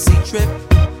see Z-Trip.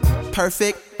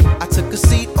 Perfect, I took a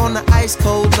seat on the ice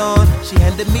cold lawn. She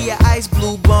handed me an ice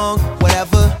blue bong,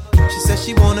 whatever. She said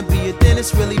she wanna be a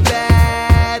dentist really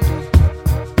bad.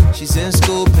 She's in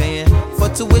school paying for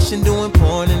tuition, doing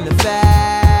porn in the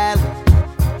valley.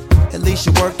 At least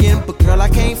you're working, but girl I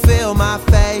can't feel my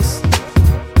face.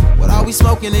 What are we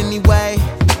smoking anyway?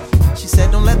 She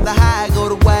said don't let the high go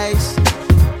to waste.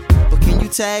 Can you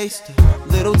taste a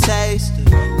little taste of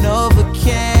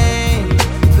Novocane,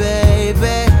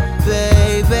 baby,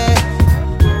 baby,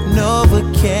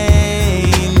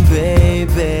 Novocane,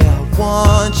 baby, I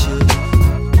want you.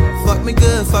 Fuck me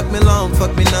good, fuck me long,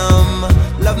 fuck me numb.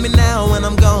 Love me now when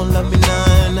I'm gone, love me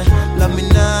none. Love me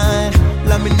none,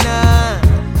 love me none.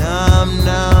 Numb,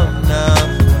 numb, numb.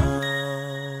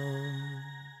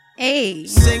 Hey.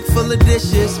 Sink full of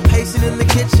dishes, pacing in the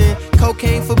kitchen,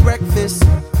 cocaine for breakfast.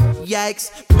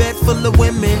 Yikes, bed full of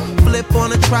women, flip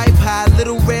on a tripod,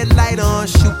 little red light on,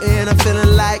 shooting, I'm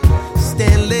feeling like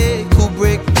Stanley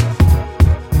Kubrick.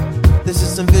 This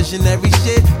is some visionary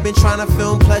shit, been trying to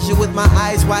film pleasure with my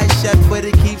eyes wide shut, but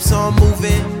it keeps on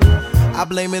moving. I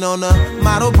blame it on a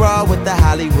model bra with the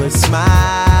Hollywood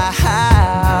smile.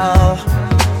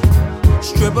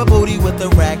 Stripper booty with a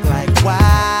rack like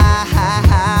wow.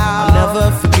 I'll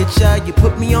never forget ya, you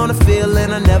put me on a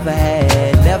feeling I never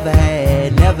had, never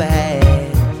had, never had.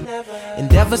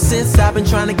 And ever since I've been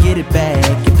trying to get it back,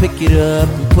 you pick it up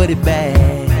and put it back.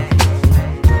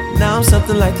 Now I'm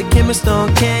something like the chemist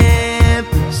on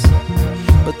campus,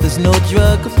 but there's no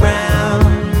drug around,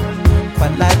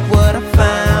 quite like what I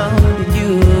found in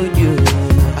you.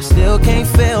 I still can't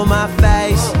feel my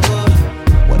face.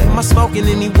 What am I smoking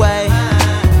anyway?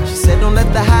 She said don't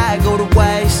let the high go to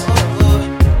waste.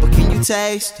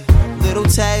 Taste, little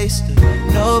taste,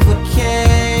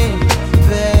 Novocane,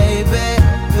 baby,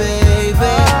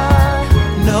 baby,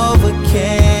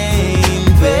 Novocane,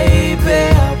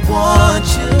 baby, I want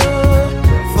you.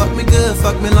 Fuck me good,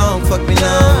 fuck me long, fuck me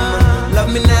numb. Love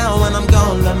me now when I'm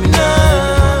gone, love me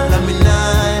none, love me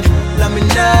none, love me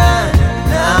none.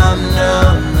 Numb,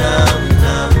 numb, numb,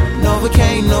 numb.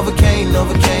 Novocane, Novocane,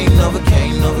 Novocane,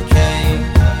 Novocane, Novocane.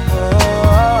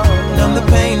 Numb the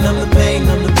pain, numb the pain,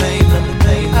 numb the pain, numb the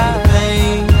pain, numb the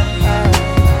pain.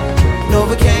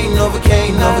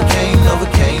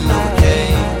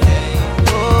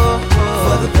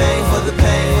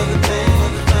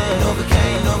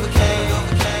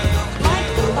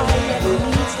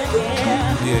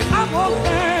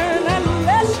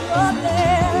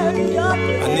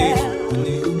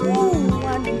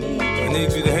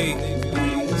 need you to hate,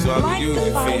 so I can use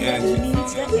you, Faiyaz.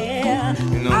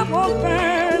 You know, I won't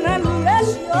burn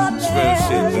unless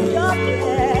you're there.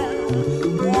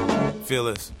 Feel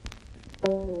this.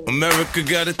 America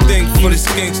got a thing for this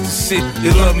gangsta shit.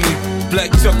 They love me.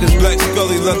 Black Chuckers, Black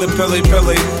Scully, leather Pele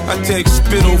Pele. I take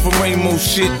spit over rainbow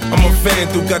shit. I'm a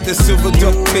vandal, got that silver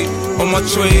duct tape on my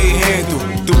tray handle.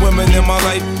 The women in my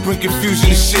life bring confusion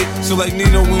and shit. So like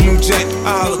Nino and New Jack,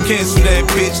 I'll cancel that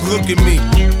bitch. Look at me.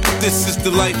 This is the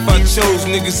life I chose.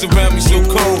 Niggas around me so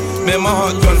cold. Man, my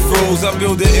heart done froze. I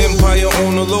build an empire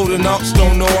on a load and ops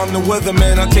don't know I'm the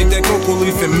weatherman. I take that cocoa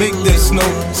leaf and make that snow.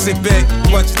 Sit back,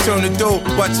 watch it turn the dough.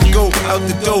 Watch it go out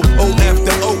the door. O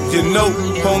after O, you know.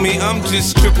 Homie, I'm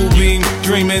just triple beam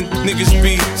dreaming. Niggas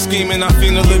be scheming. I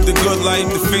finna live the good life.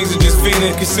 The fiends are just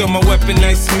fiending. Conceal my weapon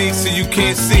nice and neat so you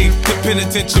can't see. The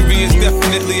penitentiary is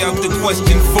definitely out the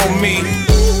question for me.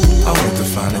 I want to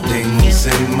find the things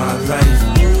in my life,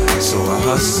 so I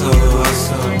hustle.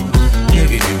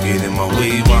 Nigga, you get in my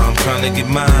way while I'm trying to get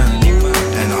mine,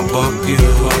 and I'll buck you.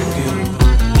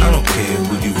 I don't care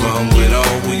who you run with or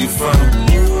where you from.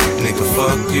 Nigga,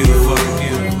 fuck you.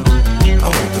 I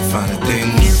want to find the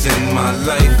things in my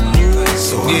life,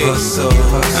 so I hustle.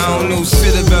 I don't know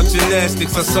shit about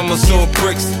gymnastics. I somersault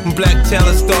bricks and black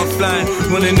talent start flying.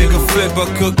 When a nigga flip, I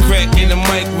cook crack in the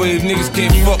microwave. Niggas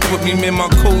can't fuck with me, man. My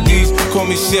codies call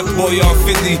me Chef Boy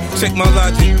R50. Check my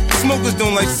logic. Smokers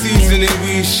don't like seeds in their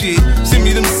weed shit. Send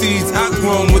me them seeds, I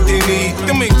grow them what they need.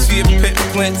 Them ain't chia pet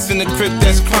plants in the crib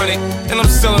that's chronic, and I'm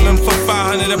selling them for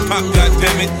 500 a pop.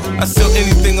 Goddammit, I sell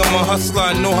anything. I'm a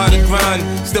hustler. I know how to grind.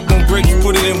 Step on bricks,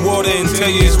 put it in water, and tell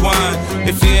you it's wine.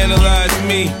 If you analyze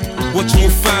me, what you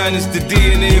will find is the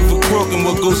DNA of a crook, and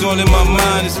what goes on in my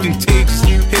mind is contagious,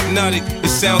 hypnotic, it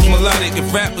sounds melodic.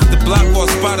 If rap was the block or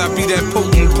spot, I'd be that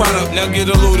potent product. Now get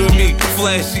a load of me,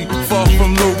 flashy, far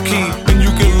from low key, and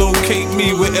you can locate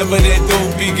me wherever that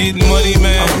dope be. Getting money,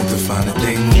 man. I want to find the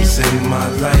things in my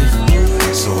life,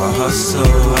 so I hustle.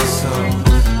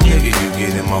 Nigga, you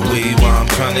get in my way while I'm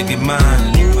trying to get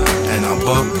mine, and I'll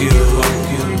buck you.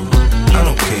 I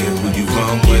don't care who you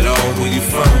run with or where you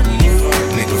from.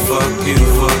 Nigga, fuck you.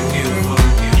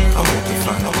 I want to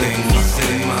find the things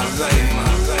in my life.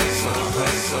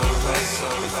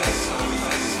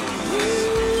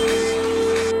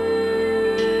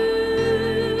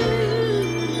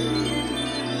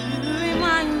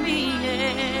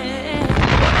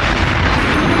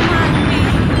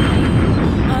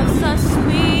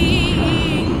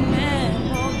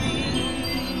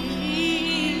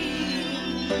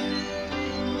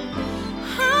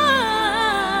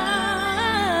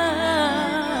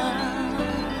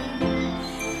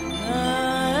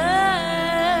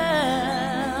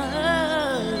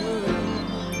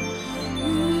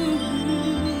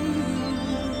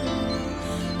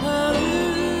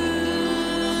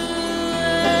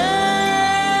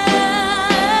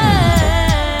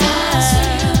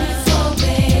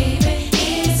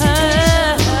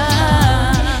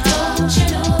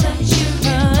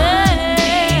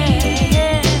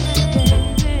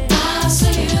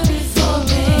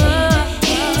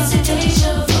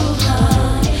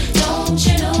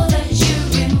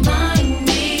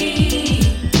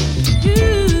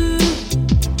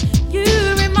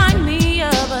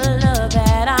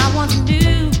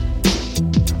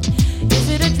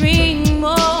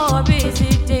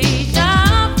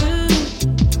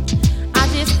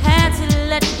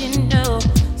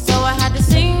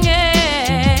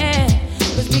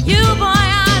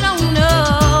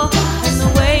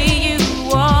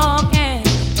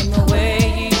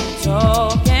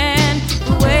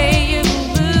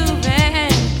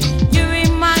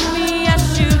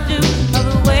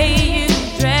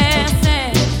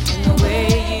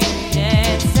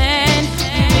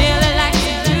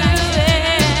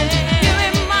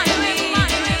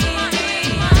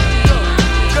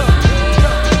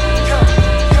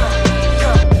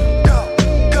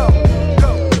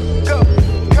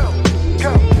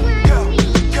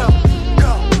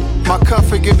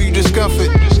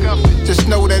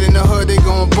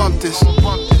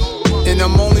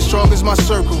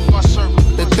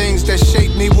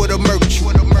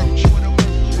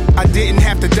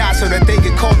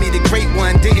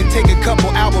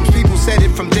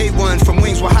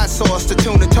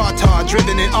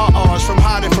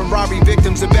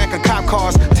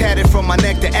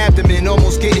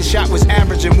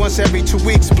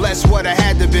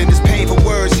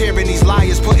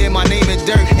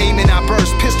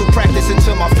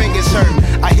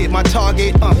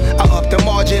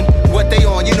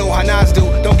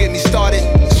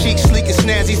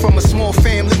 From a small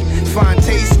family, fine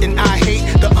taste, and I hate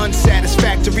the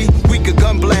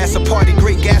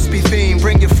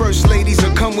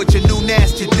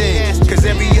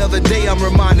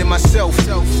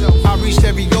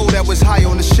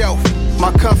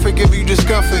My comfort give you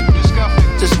discomfort.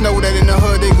 Just know that in the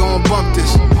hood they gon' bump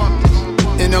this.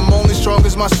 And I'm only strong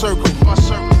as my circle.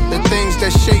 The things that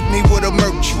shape me would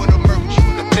emerge.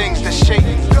 The things that shape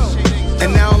me.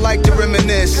 And I don't like to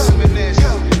reminisce. The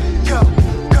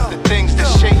things that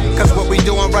shape me. Cause what we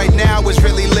doing right now is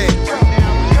really lit.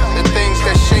 The things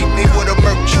that shape me would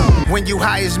emerge. When you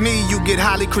high as me, you get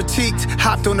highly critiqued.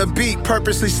 Hopped on a beat,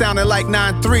 purposely sounding like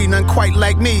 9-3, none quite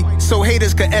like me. So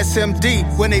haters could SMD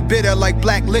when they bitter like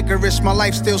black licorice. My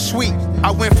life still sweet.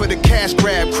 I went for the cash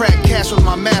grab, crack cash was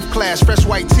my math class, fresh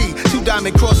white tee. 2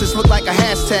 diamond crosses look like a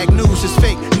hashtag. News is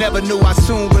fake. Never knew I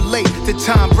soon relate to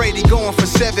Tom Brady going for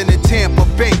 7 in Tampa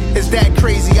Bay. Is that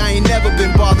crazy? I ain't never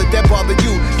been bothered. That bother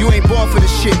you? You ain't born for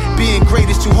this shit. Being great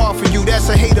is too hard for you. That's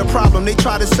a hater problem. They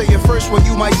try to say it first what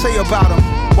you might say about them.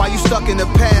 While you stuck in the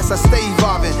past, I stay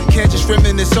evolving. Can't just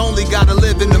reminisce only, gotta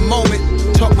live in the moment.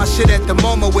 Talk my shit at the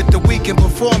moment with the weak and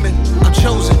performing. I'm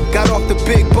chosen, got off the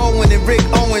Big Bowen and Rick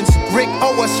Owens. Rick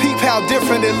Owens, peep how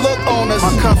different it look on us.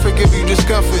 My comfort give you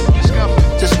discomfort.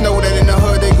 Just know that in the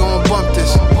hood they gon' bump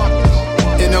this.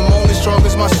 And I'm only strong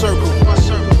as my circle.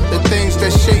 The things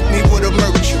that shape me would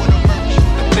emerge.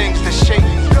 The things that shape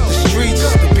me. The streets,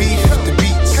 the beef, the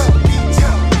beats. The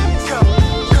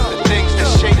things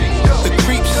that shape me. The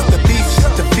creeps, the beefs,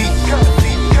 the feet.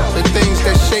 The things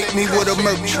that shape me would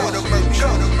emerge.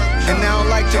 And I don't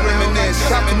like to reminisce.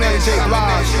 I'm an LJ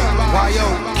Blige, YO,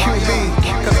 QB.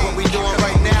 Cause what we doing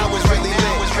right now is really lit.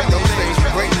 Those things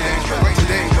were great, man.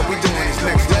 Today, what we doing is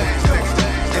next level.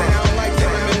 And I don't like to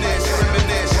reminisce.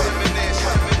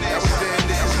 That was then,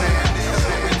 this is now.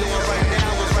 What we doing right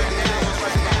now is really lit. The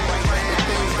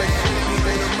things that shape me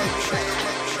would emerge.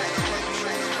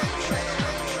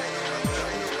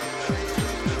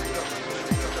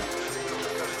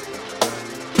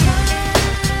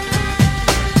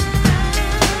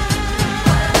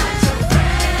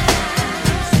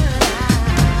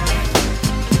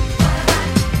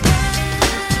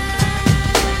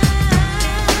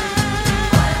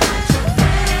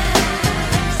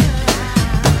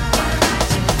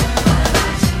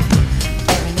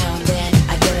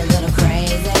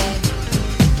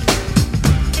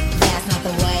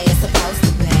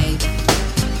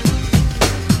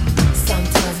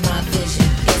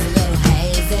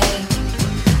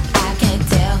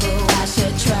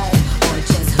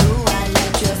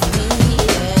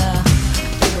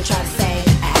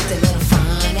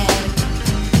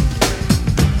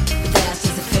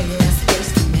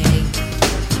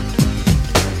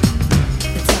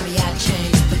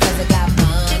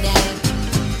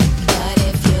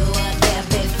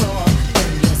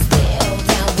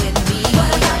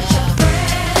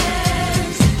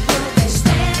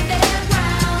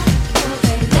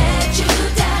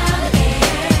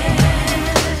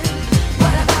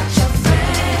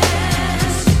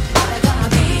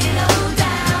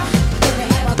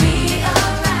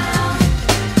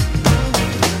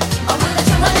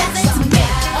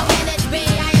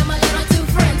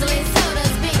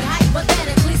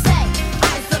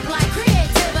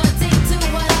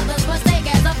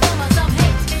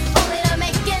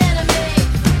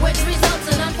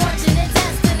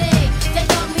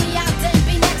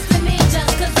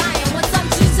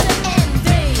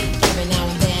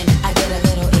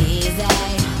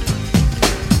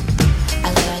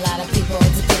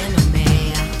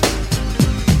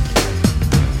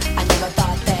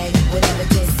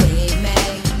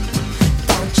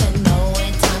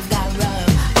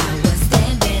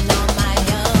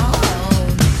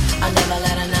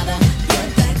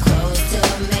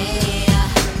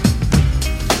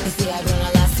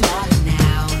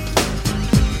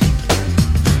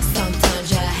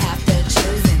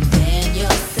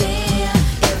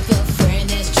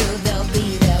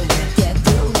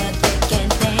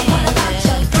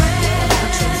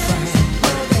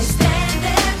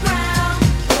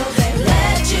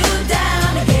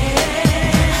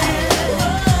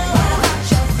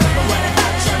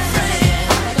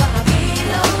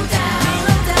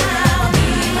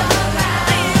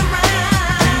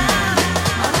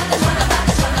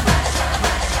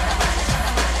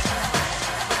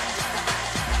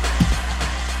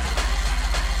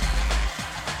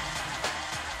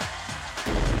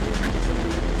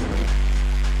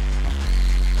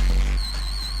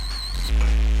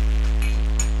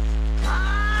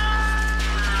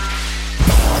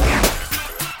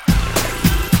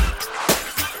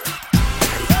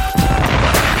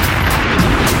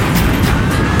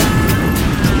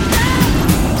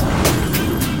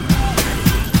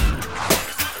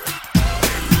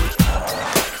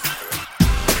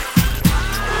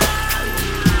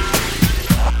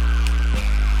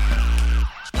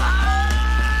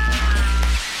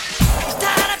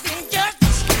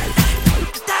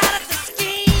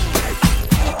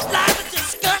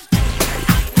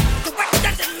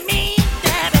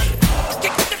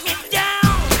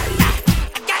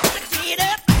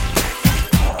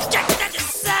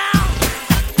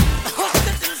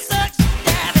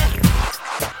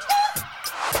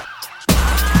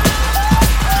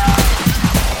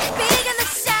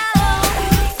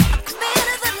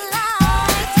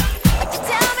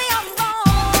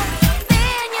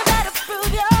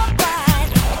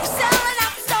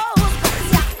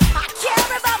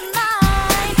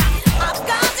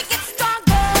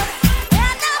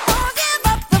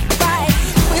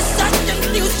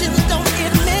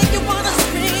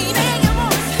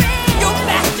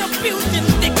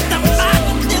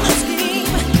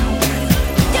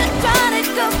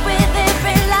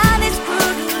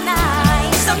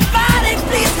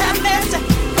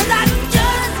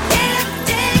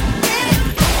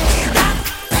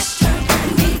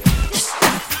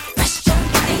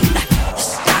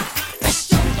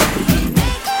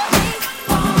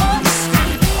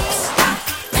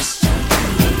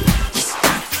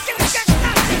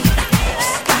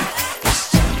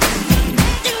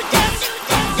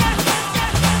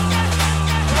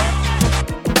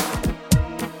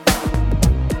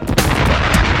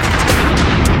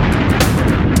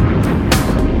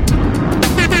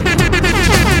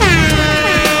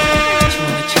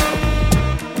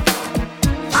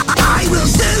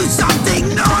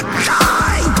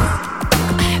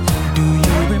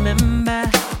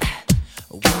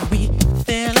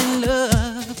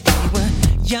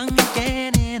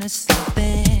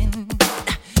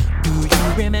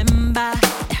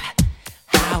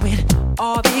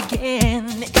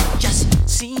 just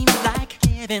seemed like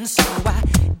heaven, so I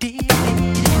did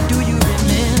it. Do you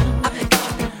remember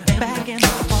back in the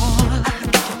fall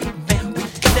when we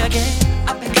together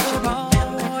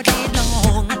all day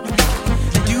long?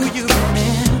 Do you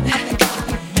remember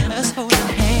us holding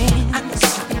hands?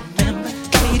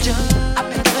 Each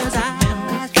other's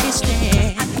eyes kissed. Do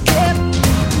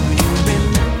you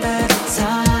remember the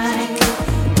time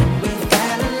when we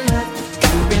fell in love? Do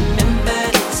you remember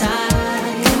the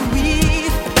time when we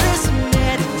first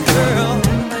met, girl?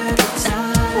 Remember the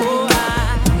time, oh,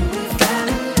 we fell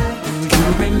in love. Do you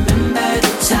remember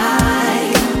the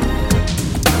time?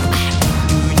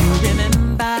 Do you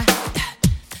remember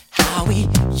how we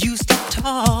used to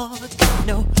talk? You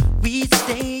know, we'd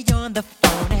stay on the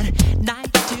phone at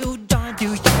night till dawn. Do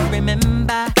you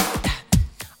remember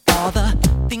all the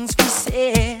things we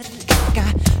said? Like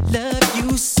I love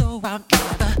you so I'll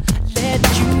never let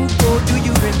you go. Do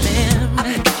you remember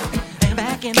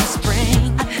back in the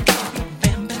spring?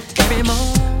 Every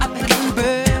morning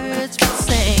birds would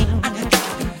sing.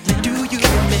 Do you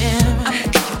remember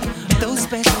those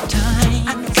special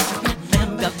times?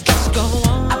 The thoughts go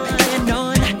on and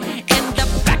on in the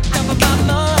back of my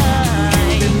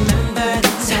mind. Remember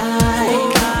the time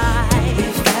we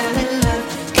fell in love.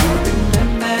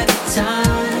 Remember the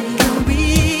time when we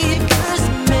first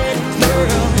met,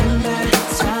 girl. Remember the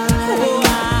time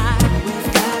we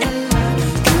fell in love.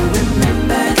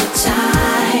 Remember the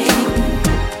time.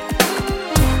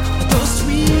 Those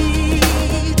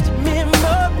sweet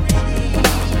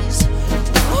memories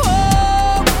will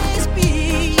always be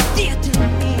dear to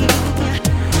me.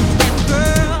 And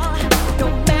girl, no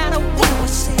matter what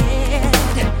was said,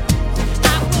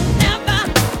 I will never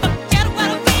forget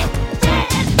what we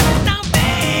did. Now,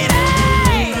 baby,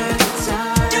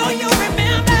 do you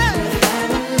remember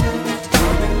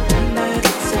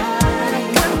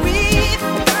when we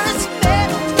first met,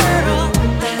 girl?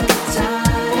 Remember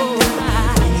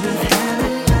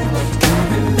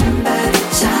the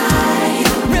time.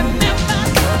 Remember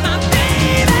my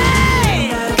baby.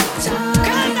 'Cause I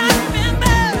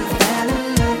remember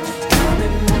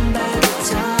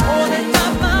all in my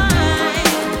mind,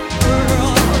 girl.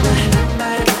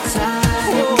 Remember the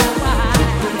time.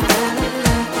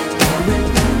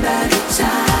 Remember the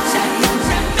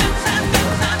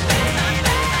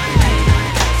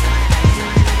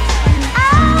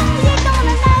You're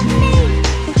gonna love me.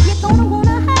 You're gonna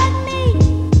wanna hug me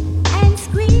and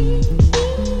squeeze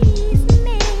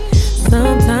me.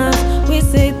 Sometimes we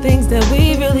say things that we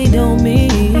really don't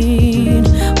mean.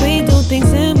 We do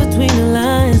things in between the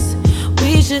lines.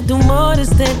 We should do more to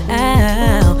stand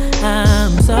out.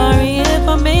 I'm sorry if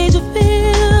I made you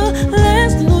feel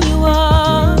less than who you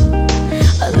are,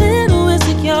 a little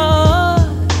insecure.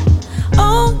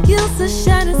 Oh, you're a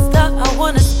shining star. I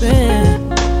wanna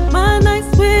spend my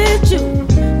nights with you,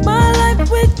 my life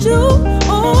with you.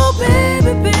 Oh,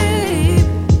 baby, babe,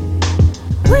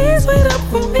 please wait up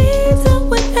for me till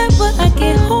whenever I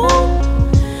get home.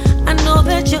 I know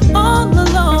that you're all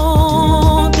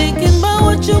alone, thinking about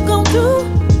what you gon' do.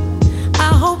 I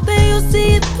hope that you'll see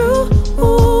it through.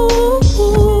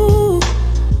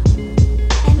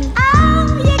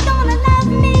 You're gonna love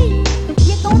me.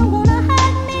 You're gonna wanna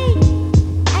hug me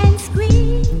and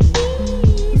squeeze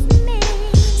me.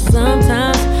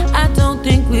 Sometimes I don't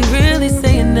think we really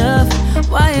say enough.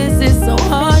 Why is it so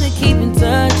hard to keep in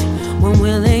touch when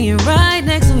we're laying right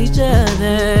next to each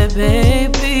other,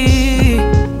 baby?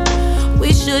 We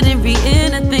shouldn't be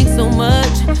in a thing so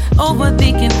much,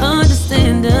 overthinking,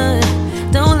 understanding.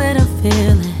 Don't let her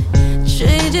feel it.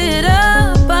 Change it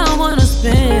up. I wanna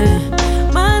spend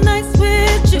my nights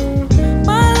with you,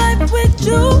 my life with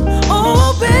you.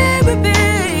 Oh, baby,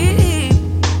 babe,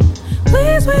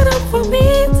 please wait up for me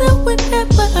till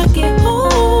whenever I get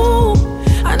home.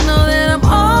 I know that I'm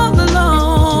all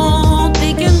alone,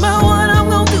 thinking about what I'm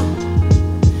gonna do.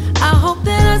 I hope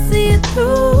that I see it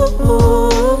through.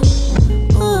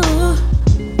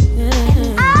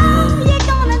 You're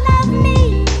gonna love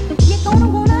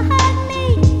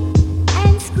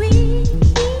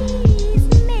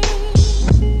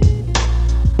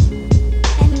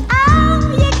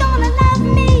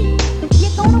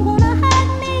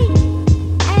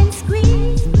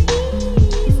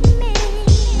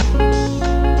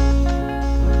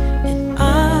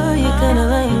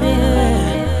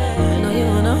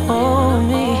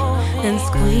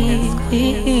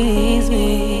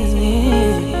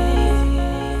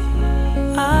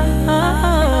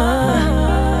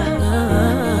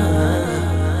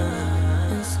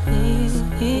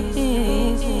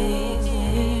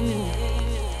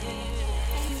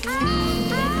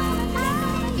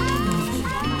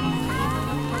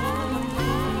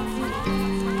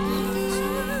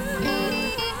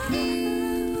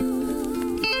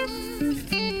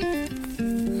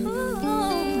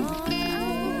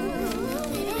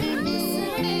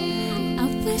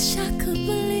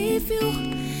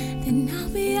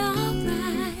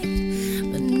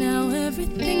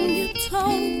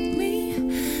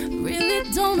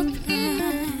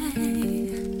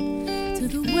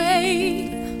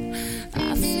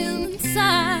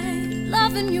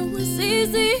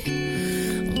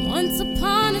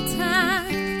upon a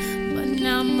time, but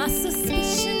now my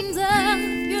suspicions of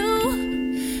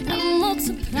you have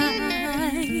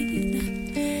multiplied,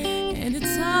 and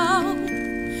it's all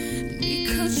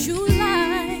because you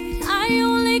lied. I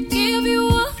only give you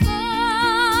a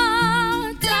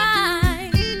hard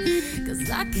time, 'cause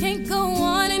I can't go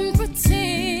on and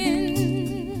pretend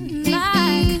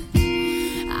like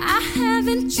I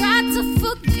haven't tried to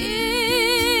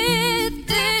forget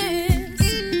this,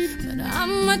 but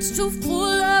I'm much too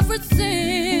full of resentment.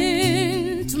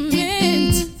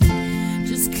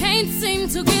 Just can't seem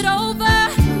to get over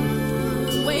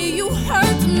the way you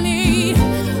hurt me.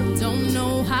 Don't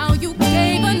know how you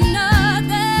gave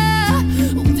another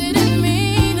who didn't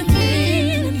mean a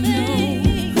thing. No,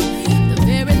 the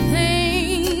very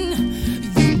thing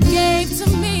you gave to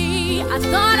me, I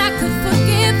thought I could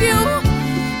forgive you,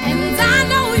 and I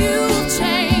know you've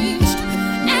changed.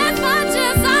 As much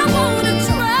as I wanna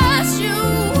trust you,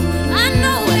 I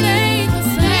know it ain't the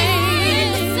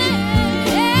same.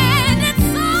 And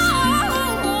it's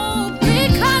all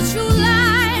because you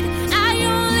lied. I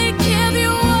only give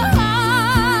you a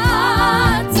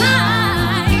hard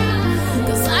time,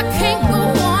 'cause I can't go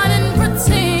on and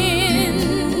pretend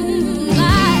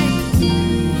like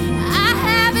I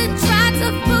haven't tried to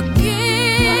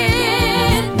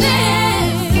forget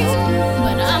this,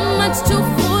 but I'm much too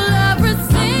full of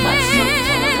resentment.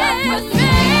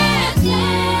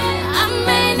 I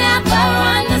may never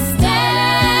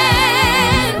understand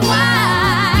why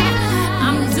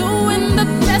I'm doing the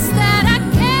best that I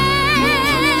can,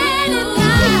 and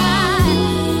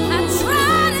I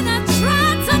tried and I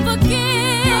tried to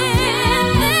forget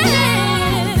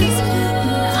this,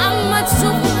 but I'm much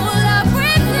too full of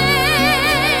resentment.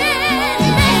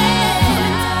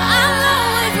 I'll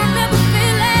always remember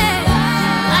feeling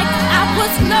like I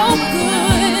was no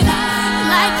good,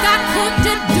 like I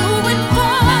couldn't do it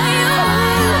for you,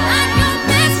 like your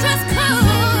mistress could.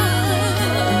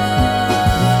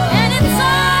 And it's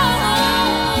all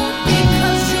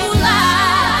because you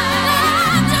lied.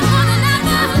 I just wanna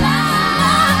never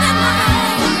more than my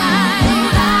own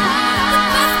life. The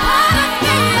best part of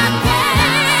me I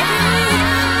gave you,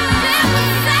 there was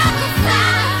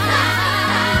sacrifice.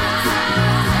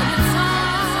 And it's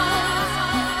all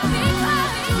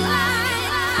because you lied.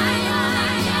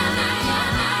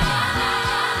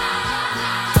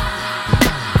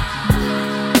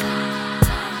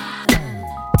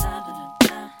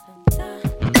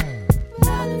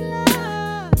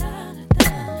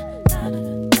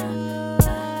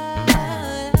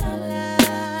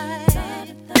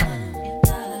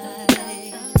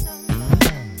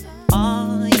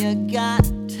 All you got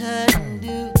to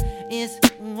do is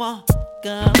walk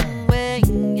away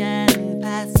and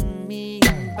pass me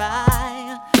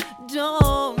by.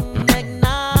 Don't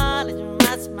acknowledge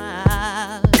my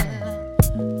smile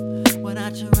when I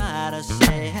try to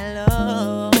say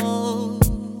hello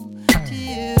to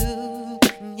you.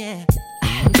 Yeah.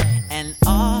 And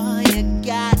all you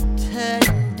got to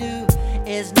do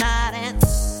is not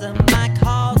answer my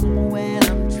calls when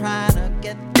I'm trying to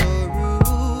get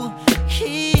through.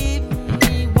 Keep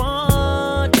me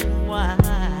wondering why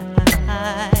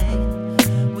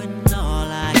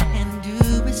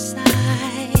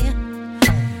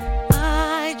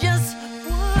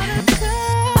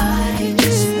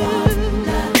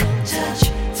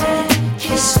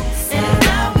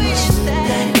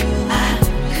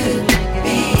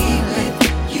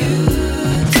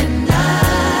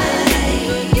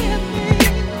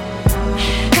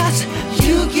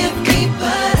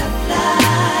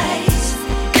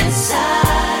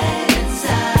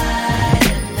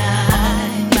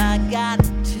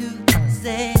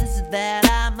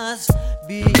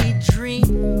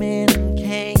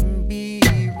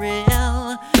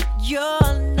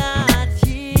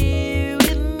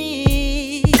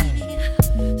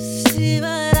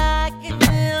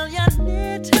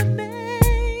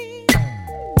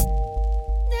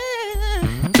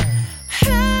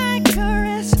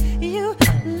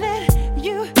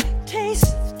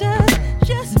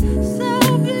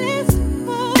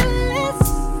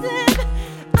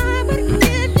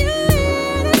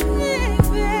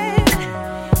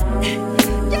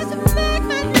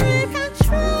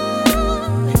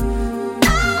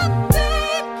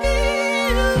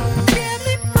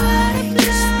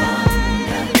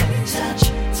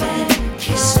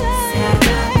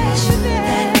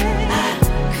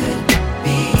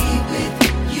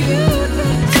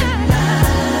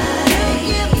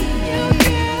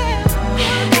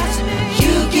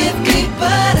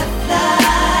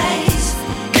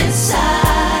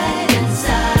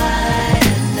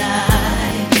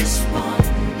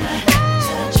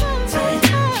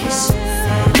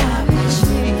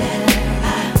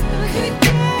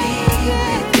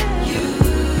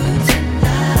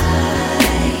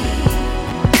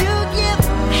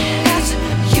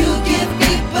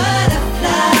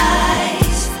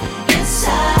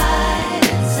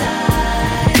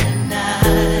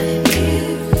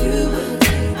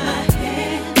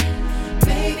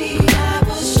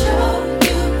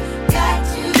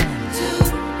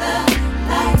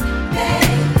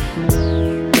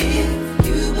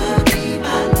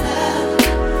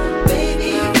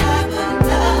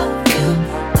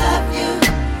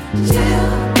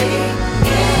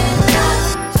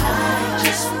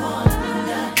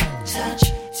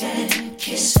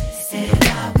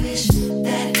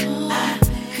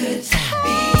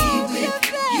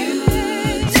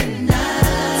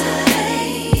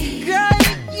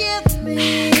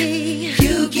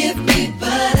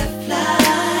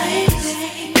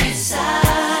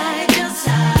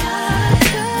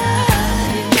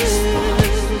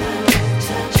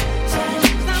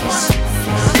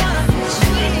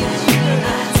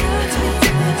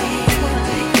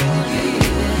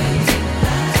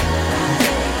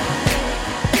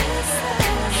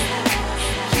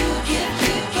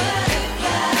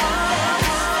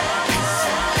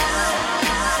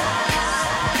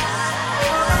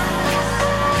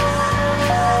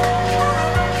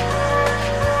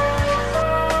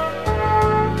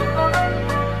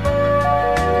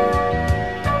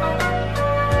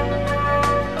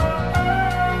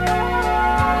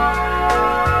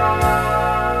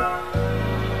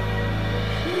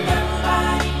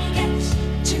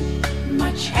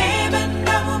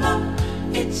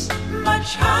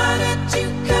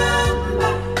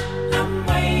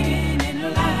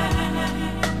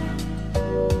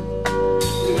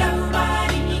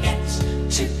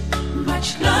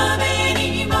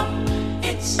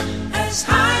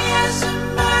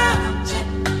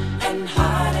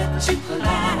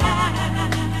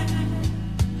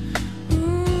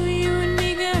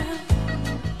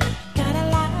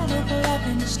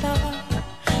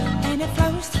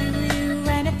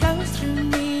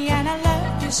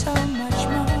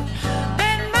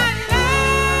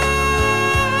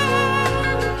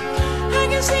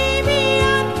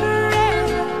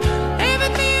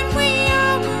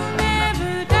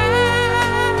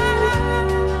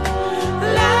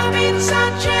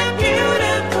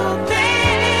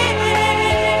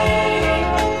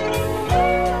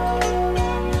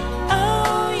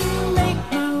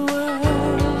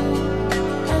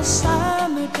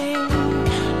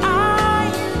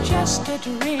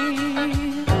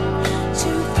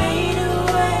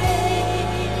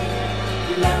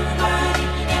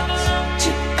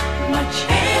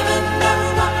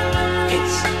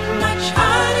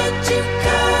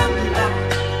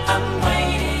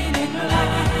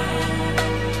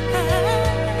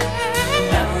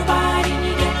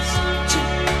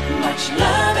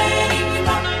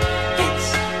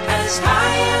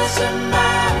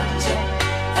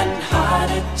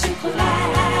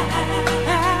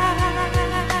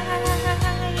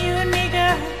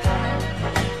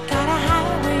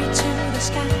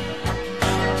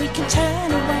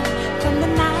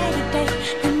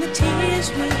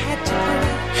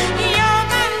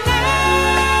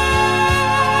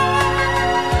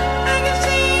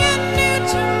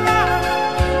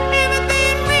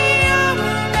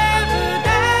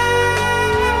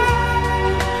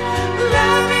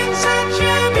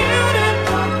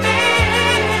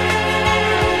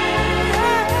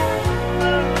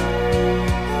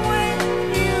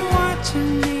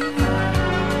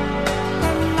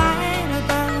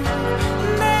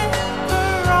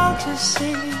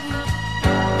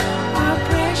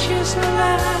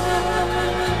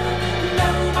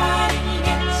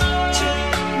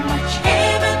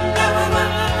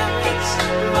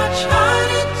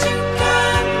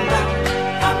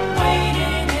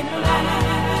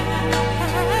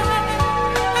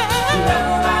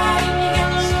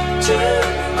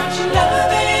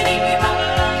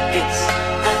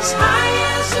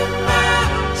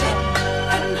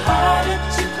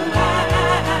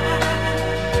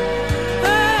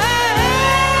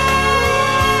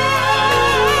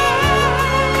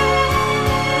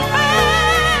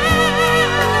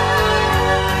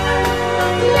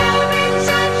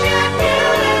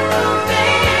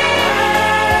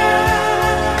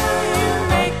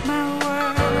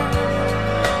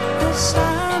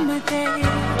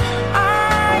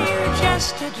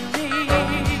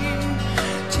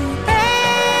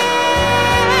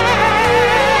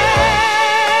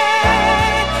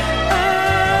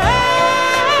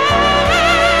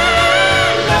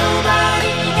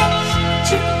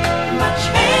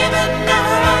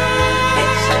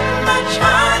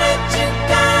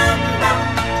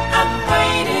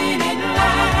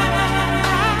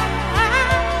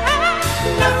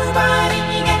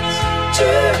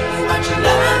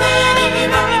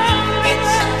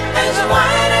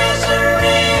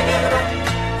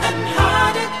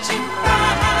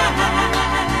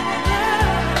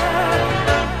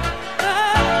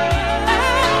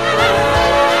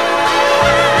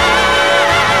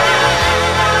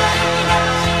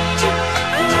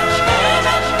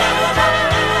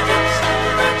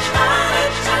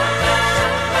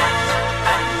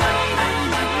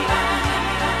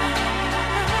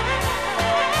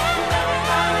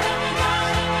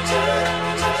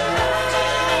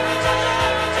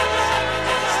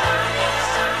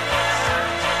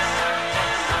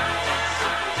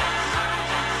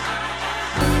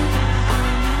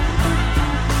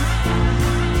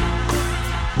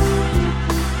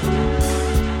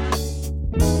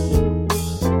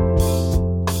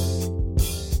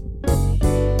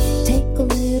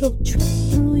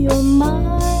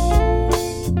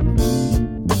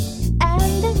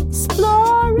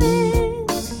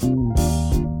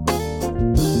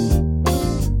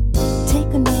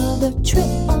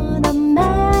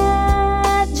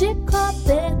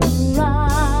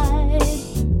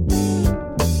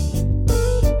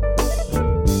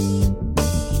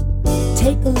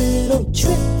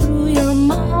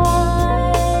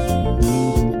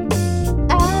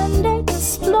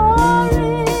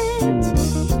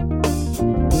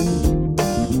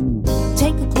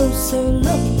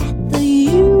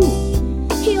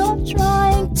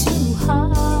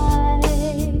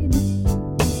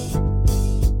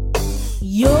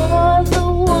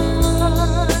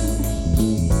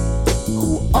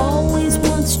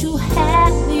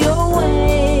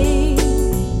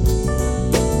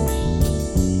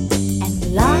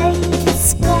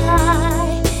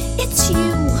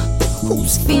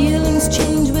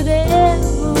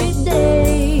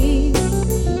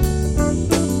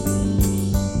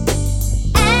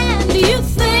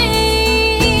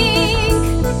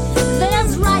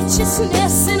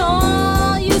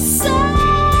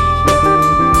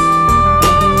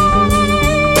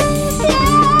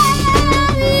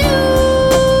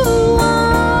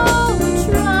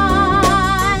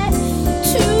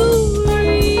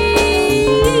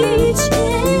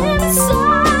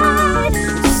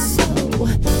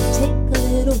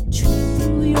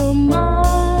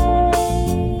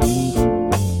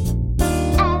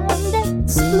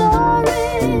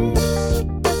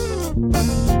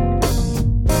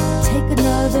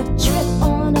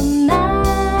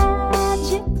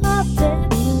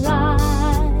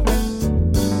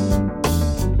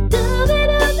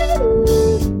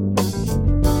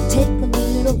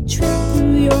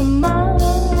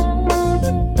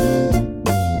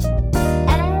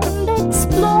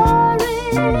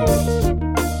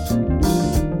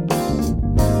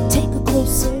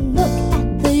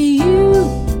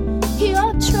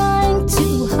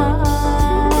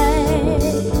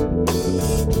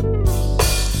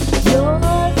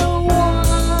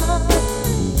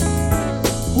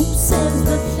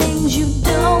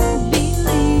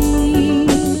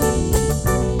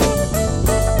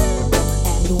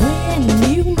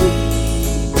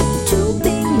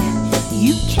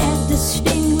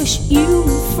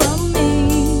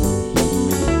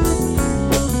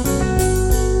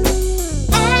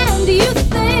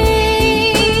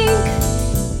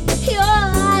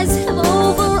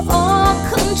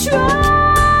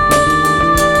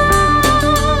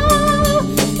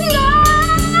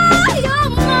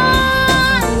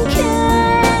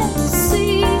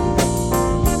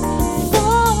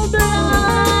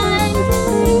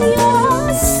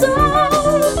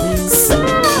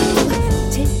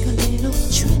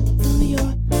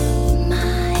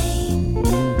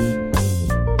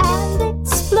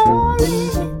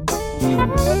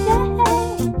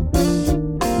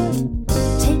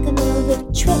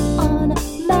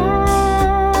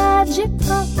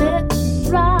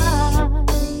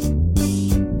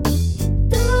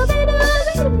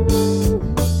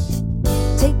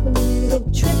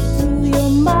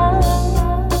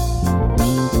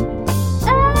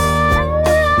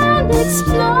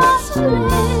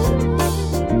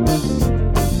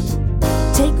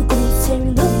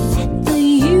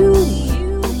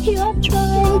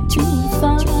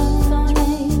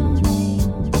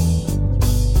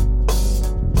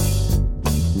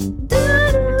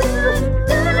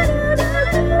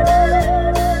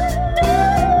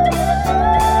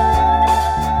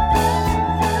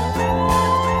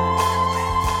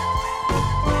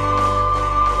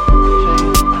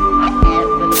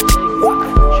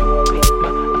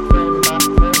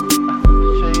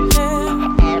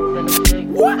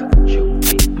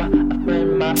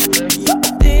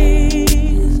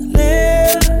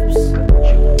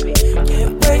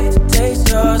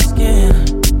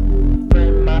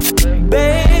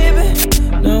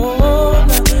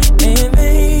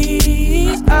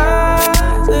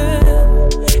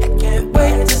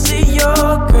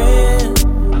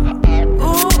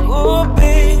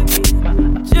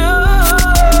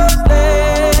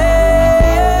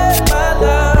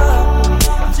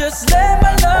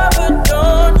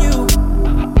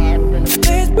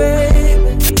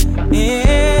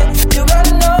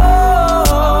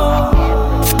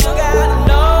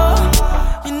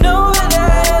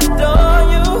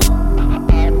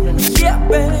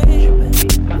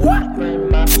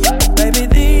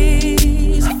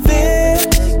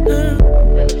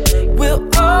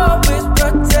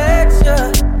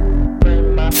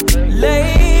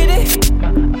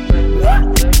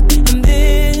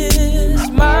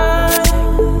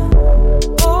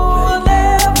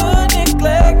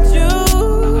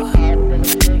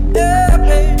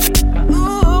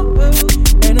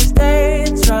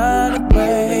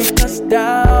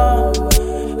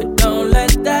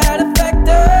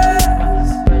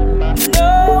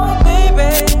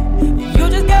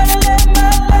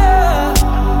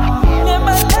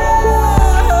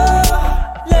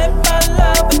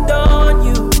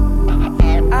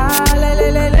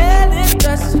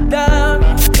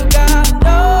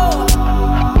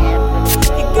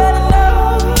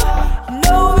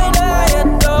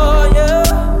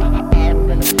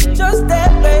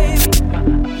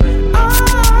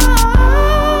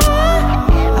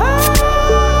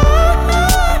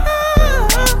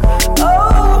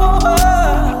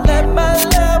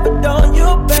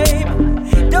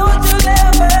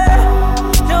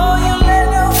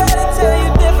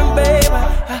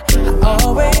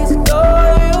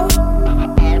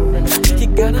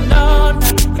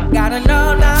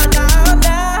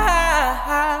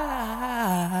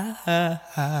Yeah.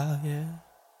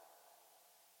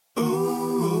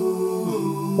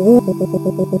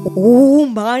 Ooh,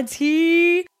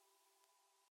 Monty.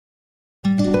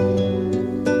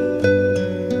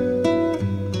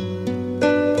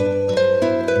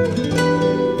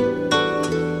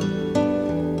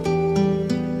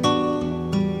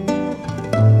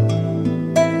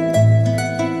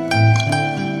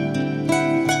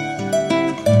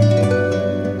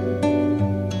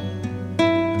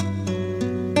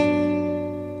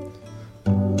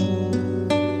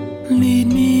 Lead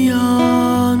me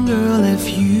on, girl,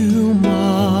 if you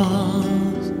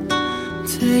must.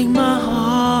 Take my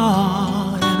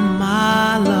heart and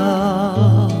my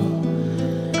love.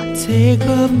 Take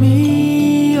of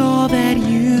me all that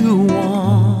you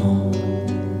want.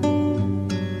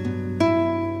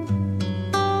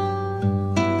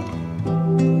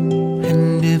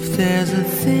 And if there's a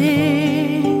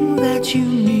thing that you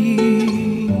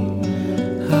need,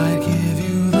 I'd give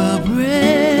you the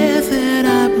breath that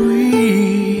I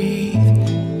breathe.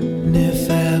 And if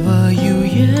ever you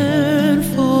yearn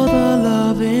for the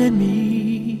love in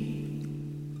me,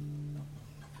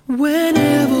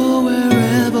 whenever,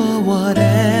 wherever,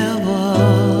 whatever,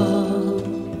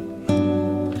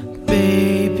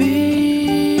 baby,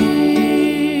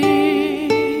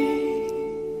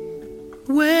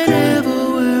 whenever,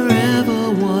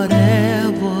 wherever,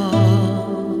 whatever,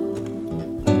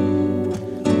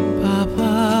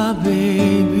 Papa,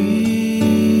 baby,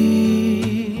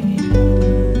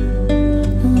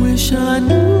 wish I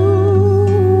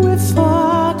knew if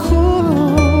I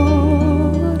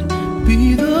could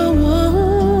be the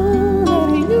one that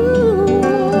you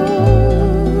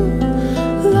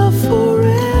love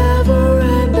forever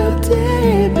and a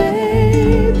day,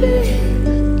 baby.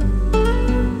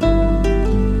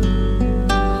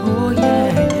 Oh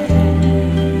yeah.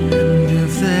 And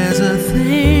if there's a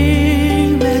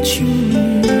thing that you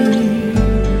need,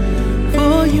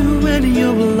 for you and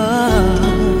your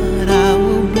blood I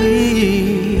will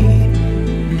bleed.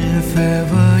 And if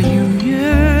ever you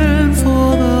yearn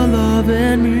for the love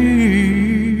in me,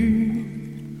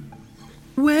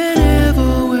 whenever,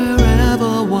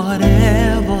 wherever,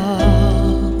 whatever,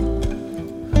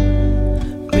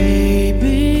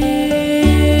 baby,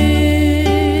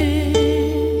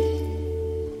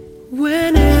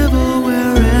 whenever,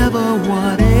 wherever,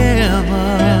 whatever,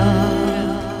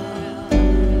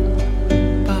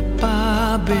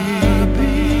 Papa,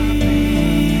 baby.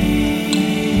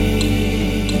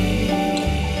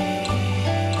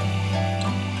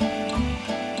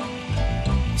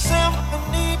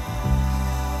 Symphony,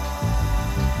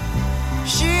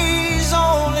 she's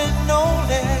only known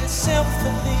as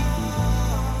Symphony.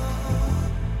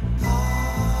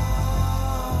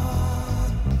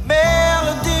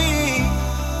 Melody,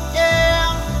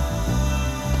 yeah,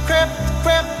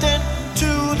 crept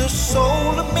into the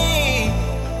soul of me.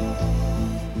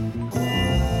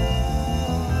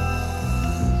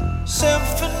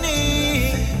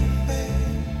 Symphony,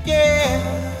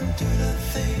 yeah,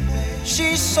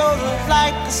 she's sort of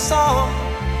like a song.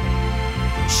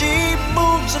 She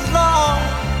moves along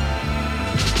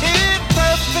in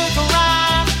perfect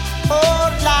rhyme. Oh,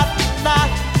 la la,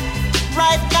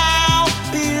 right now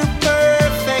be a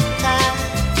perfect time,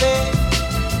 babe.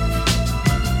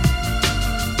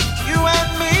 You and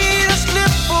me to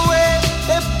slip away,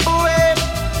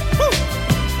 woo.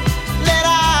 Let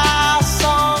our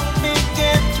song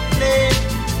begin to play,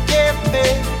 yeah,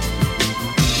 babe.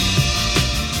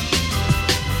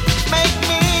 Make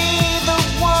me the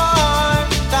one,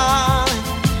 darling.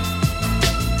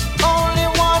 Only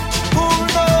one who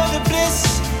knows the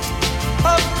bliss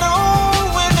of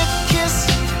knowing a kiss.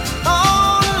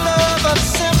 All the love of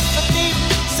symphony,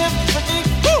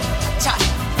 woo, cha.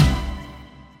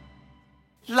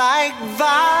 Like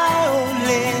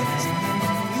violins,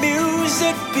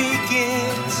 music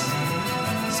begins,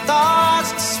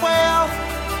 starts to swell,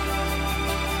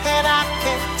 and I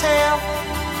can tell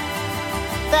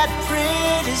that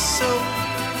pretty soon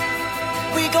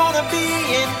we gonna be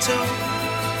in tune.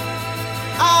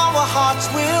 Our hearts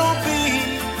will be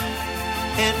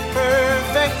in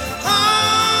perfect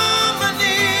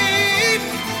harmony.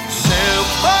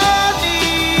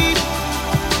 Symphony,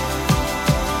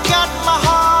 got my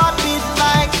heart beat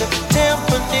like a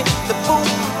timpani, the boom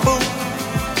boom.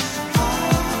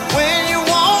 When you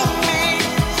want me,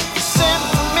 send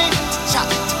for me, cha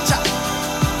cha,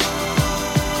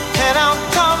 and I'll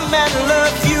come and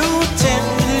love you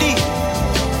tenderly.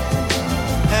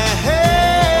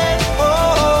 Hey,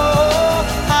 oh,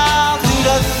 I'll do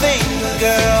the thing,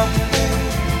 girl.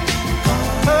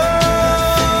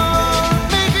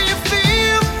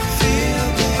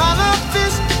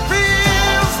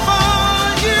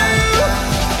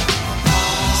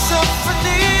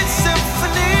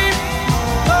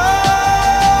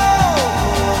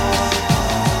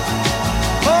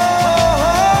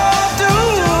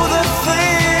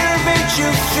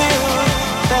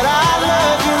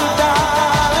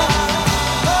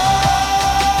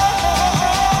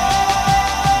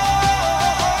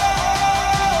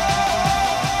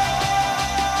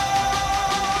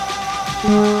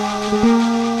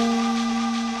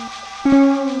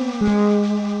 Let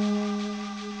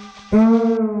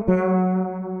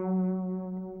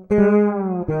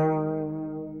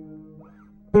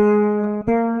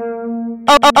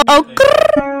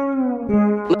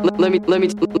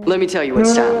me tell you what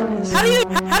style is. How do you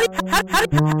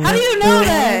know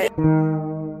that?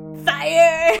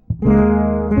 Fire!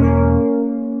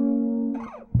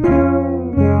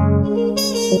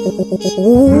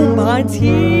 Ooh,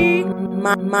 Monty.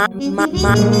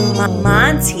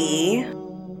 Monty.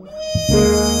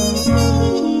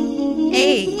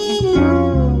 Hey.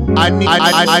 I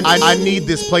need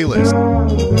this playlist.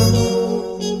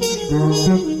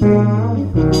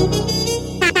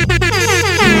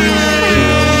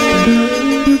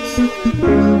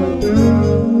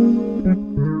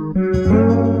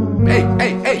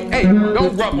 Hey,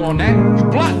 don't rub on that. You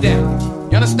block that.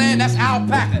 You understand? That's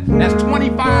alpaca. That's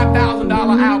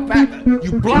 $25,000 alpaca.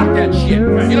 You block that shit.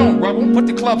 You don't rub them. Put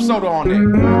the club soda on there.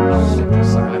 Shit,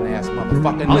 silent ass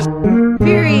motherfucker. Listen.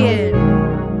 Period.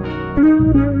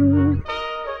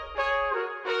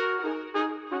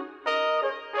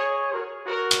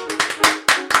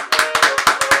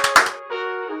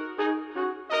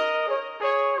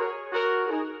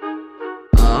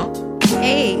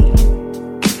 Hey.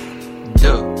 2,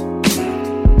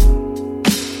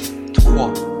 3,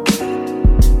 4,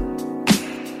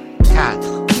 5,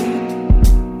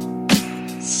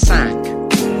 6,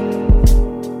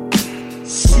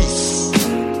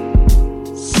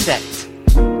 7,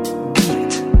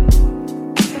 8,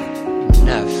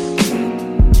 9,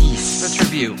 10. Let's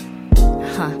review.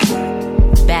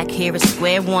 Back here at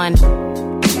square one,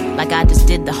 like I just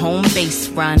did the home base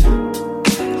run.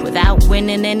 Without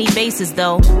winning any bases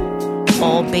though.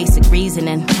 All basic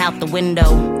reasoning out the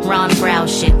window. Ron Brown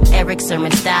shit, Eric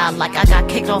Sermon style. Like I got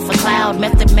kicked off a cloud.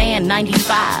 Method Man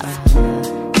 95.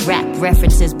 Rap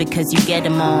references because you get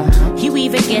them all. You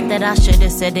even get that I should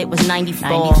have said it was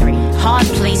 94. Hard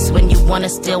place when you wanna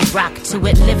still rock to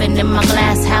it. Living in my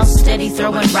glass house, steady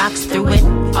throwing rocks through it.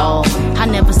 Oh, I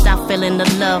never stop feeling the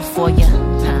love for you.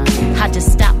 I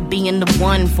just stopped being the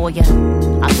one for you.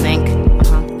 I think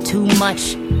too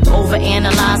much.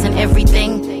 Overanalyzing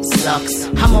everything sucks.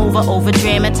 I'm over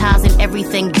dramatizing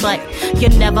everything, but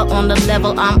you're never on the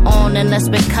level I'm on unless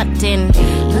we're cutting.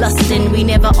 Lusting, we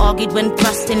never argued when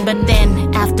thrusting, but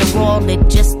then after all it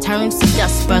just turns to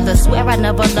dust, brother. Swear I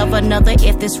never love another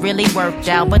if this really worked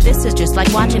out, but this is just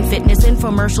like watching fitness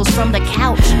infomercials from the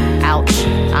couch. Ouch,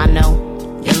 I know.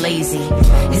 You're lazy.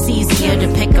 It's easier to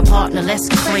pick a partner less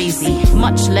crazy.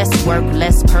 Much less work,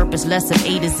 less purpose, less of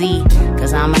A to Z.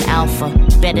 Cause I'm an alpha,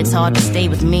 bet it's hard to stay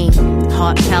with me.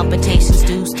 Heart palpitations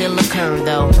do still occur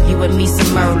though. You and me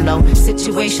some Merlot,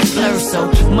 situations blur so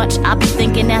much I be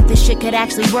thinking that this shit could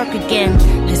actually work again.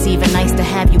 It's even nice to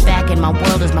have you back in my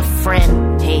world as my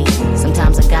friend. Hey,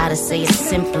 sometimes I gotta say it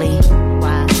simply.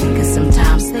 Why? Cause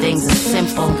sometimes things are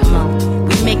simple. Come on.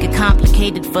 We make it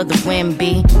complicated for the win,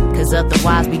 B. Cause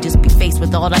otherwise we just be faced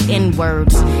with all the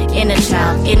N-words. Inner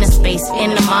child, inner space,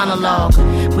 inner monologue.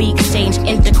 We exchange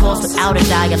intercourse without a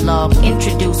dialogue.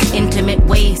 Introduce intimate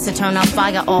ways to turn our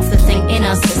fire off. The thing in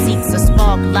us seeks a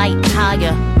spark, light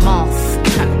higher. Moth,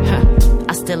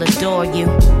 I still adore you,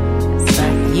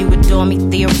 but you adore me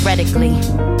theoretically.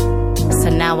 So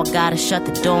now I gotta shut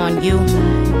the door on you,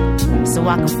 so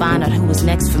I can find out who is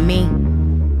next for me.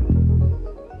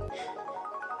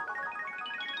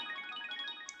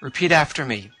 Repeat after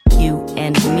me. You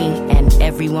and me and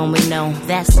everyone we know.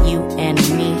 That's you and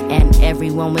me and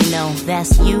everyone we know.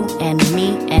 That's you and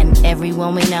me and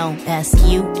everyone we know. That's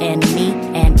you and me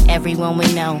and everyone we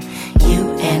know.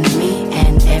 You and me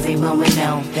and everyone we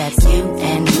know. That's you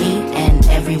and me and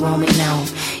everyone we know.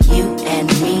 You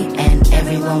and me and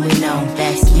everyone we know.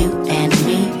 That's you and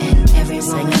me and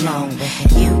everyone we know.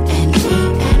 You and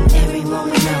me and everyone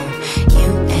we know.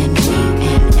 You and me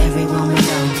and everyone we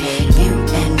know. You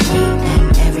and me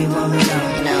and everyone we know.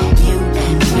 You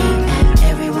and me and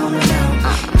everyone we know.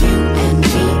 You and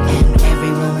me and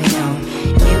everyone we know. You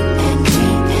and me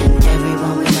and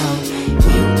everyone we know.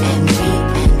 You and me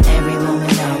and everyone we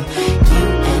know. You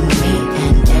and me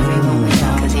and everyone we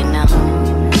know. 'Cause you know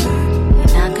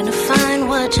you're not gonna find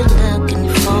what you're looking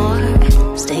for.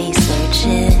 Stay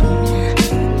searching.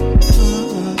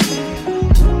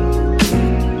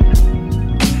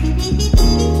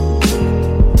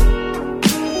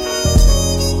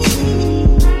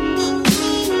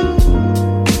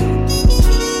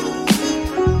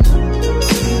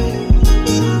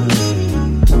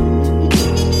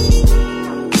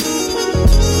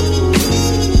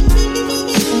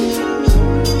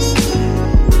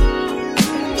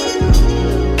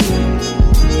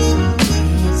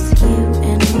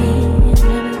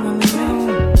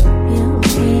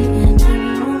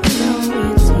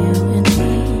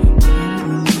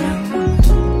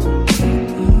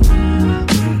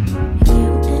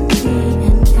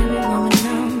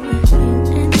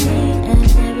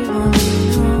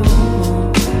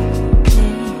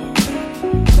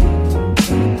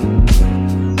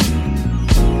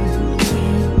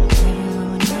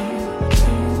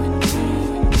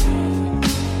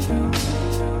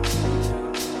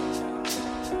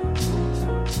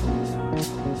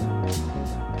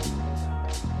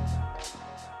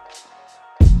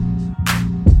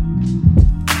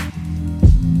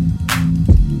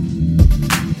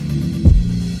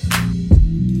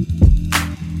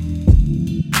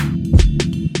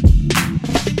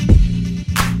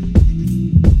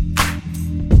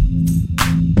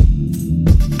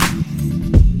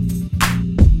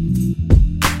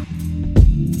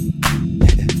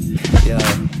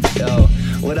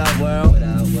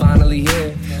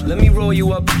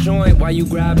 while you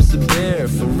grab us a beer,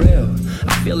 for real.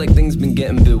 I feel like things been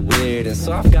getting a bit weird, and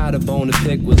so I've got a bone to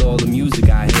pick with all the music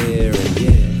I hear, and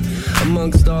yeah.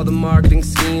 Amongst all the marketing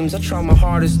schemes, I try my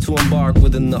hardest to embark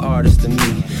within the artist in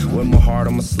me. Wear my heart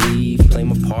on my sleeve, play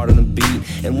my part on the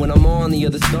beat, and when I'm on, the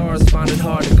other stars find it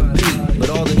hard to compete. But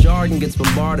all the jargon gets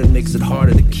bombarded, makes it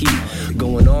harder to keep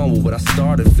going on with what I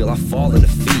started. Feel I fall in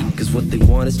defeat, cause what they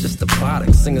want is just a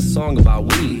product. Sing a song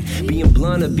about weed. Being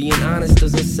blunt or being honest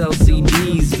doesn't sell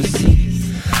CDs, but see,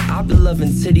 I've been loving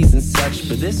titties and such,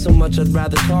 but there's so much I'd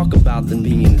rather talk about than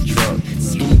being drunk.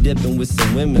 Skinny dipping with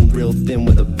some women, real thin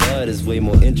with a bud is way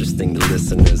more interesting to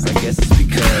listeners. I guess it's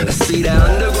because I see that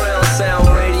underground sound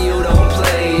radio don't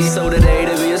play. So today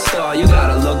to be a star, you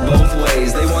gotta look both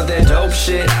ways. They want that dope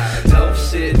shit, dope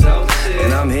shit, dope shit,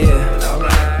 and I'm here.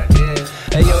 Alright, yeah.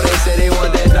 Hey yo, they say they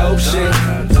want that dope shit,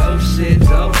 dope shit,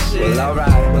 dope shit. Well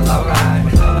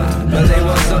alright, but they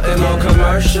want something more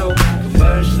commercial.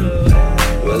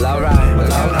 Well alright,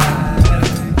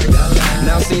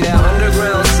 Now see that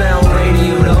underground sound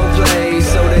radio don't play.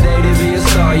 So today to be a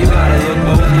star, you gotta look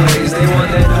both ways. They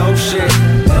want that dope shit,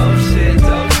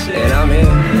 and I'm here.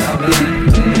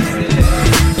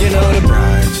 You know the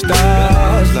bright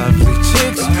stars, lovely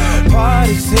chicks,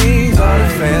 party scenes, all the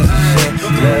fancy shit.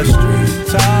 Love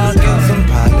street talk and some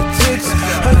politics.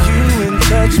 Are you in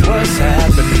touch? What's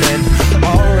happening?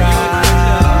 Alright.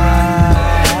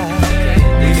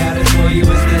 You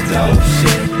was that dope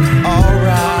shit.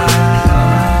 Alright.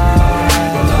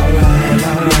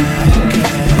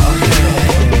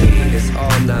 It's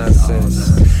all nonsense.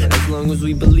 As long as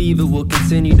we believe it, we'll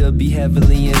continue to be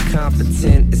heavily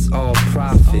incompetent. It's all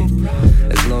profit.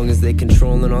 As long as they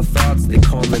controlling our thoughts, they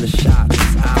calling the shots.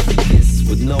 It's obvious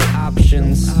with no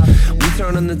options. We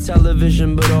turn on the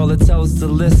television, but all it tells to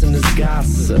listen is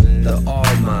gossip. They're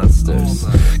all monsters,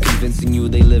 convincing you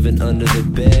they living under the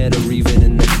bed or even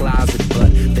in the closet.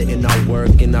 But they're in our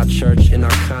work, in our church, in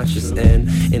our conscious end,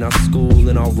 in our school,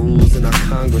 in our rules, in our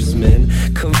congressmen.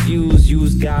 Confused,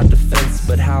 use God defense,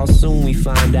 but how soon we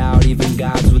find out even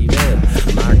God's with them.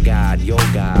 My God, your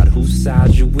God, whose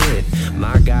side you with?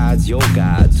 My God's your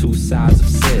God, two sides of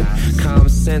sin. Common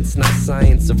sense, not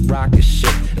science of rocket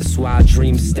ship. That's why I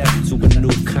dream step to a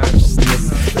new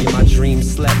consciousness. Yeah, my dream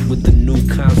slept with the new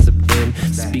concept in.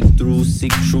 Speak through,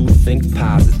 seek truth, think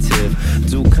positive.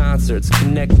 Do concerts,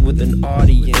 connect with an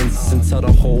audience, and tell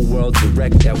the whole world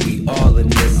direct that we all in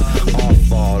this. Our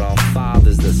fault, our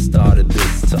fathers that started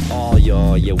this. To all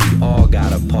y'all, yeah, we all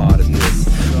got a part in this.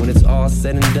 When it's all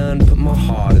said and done, put my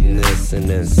heart in this, and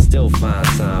then still find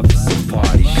time for some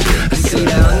party shit. I see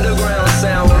that underground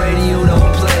sound radio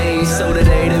don't play. So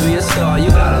today to be a star, you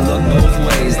gotta look both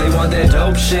ways. They want that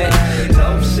dope shit,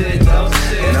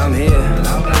 and I'm here.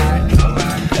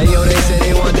 Hey yo, they say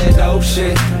they want that dope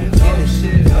shit.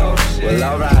 Well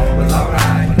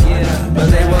alright, but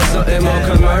they want something more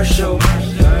commercial.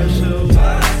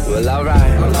 Well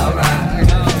alright.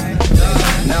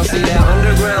 Now see that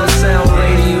underground sound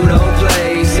radio don't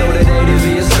play. So today to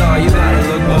be a star, you gotta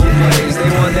look both ways. They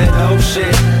want that dope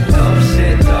shit,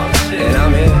 and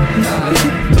I'm here.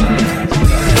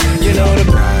 You know the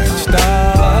bright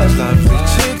stars, lovely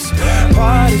chicks,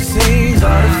 party scenes,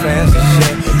 all the fancy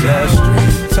shit. Love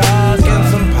street talk and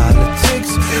some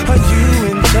politics. Are you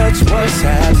in touch? What's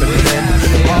happening?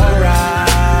 Alright.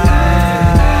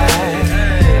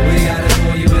 We got it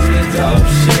for you, it's the dope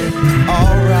shit.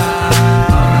 Alright.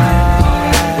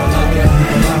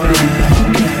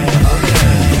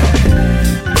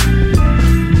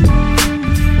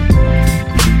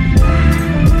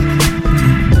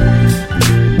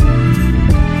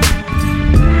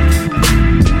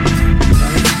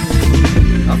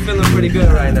 Pretty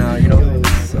good right now, you know.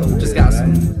 So just got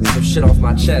some shit off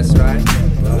my chest, right?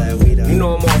 You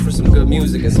know I'm all for some good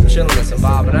music and some chilling and some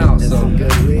vibing out, so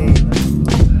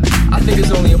I think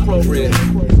it's only appropriate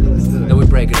that we're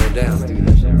breaking it down.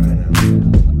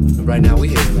 Right now we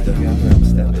here with the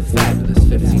fabulous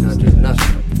 1500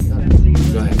 Usher.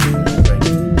 Go ahead.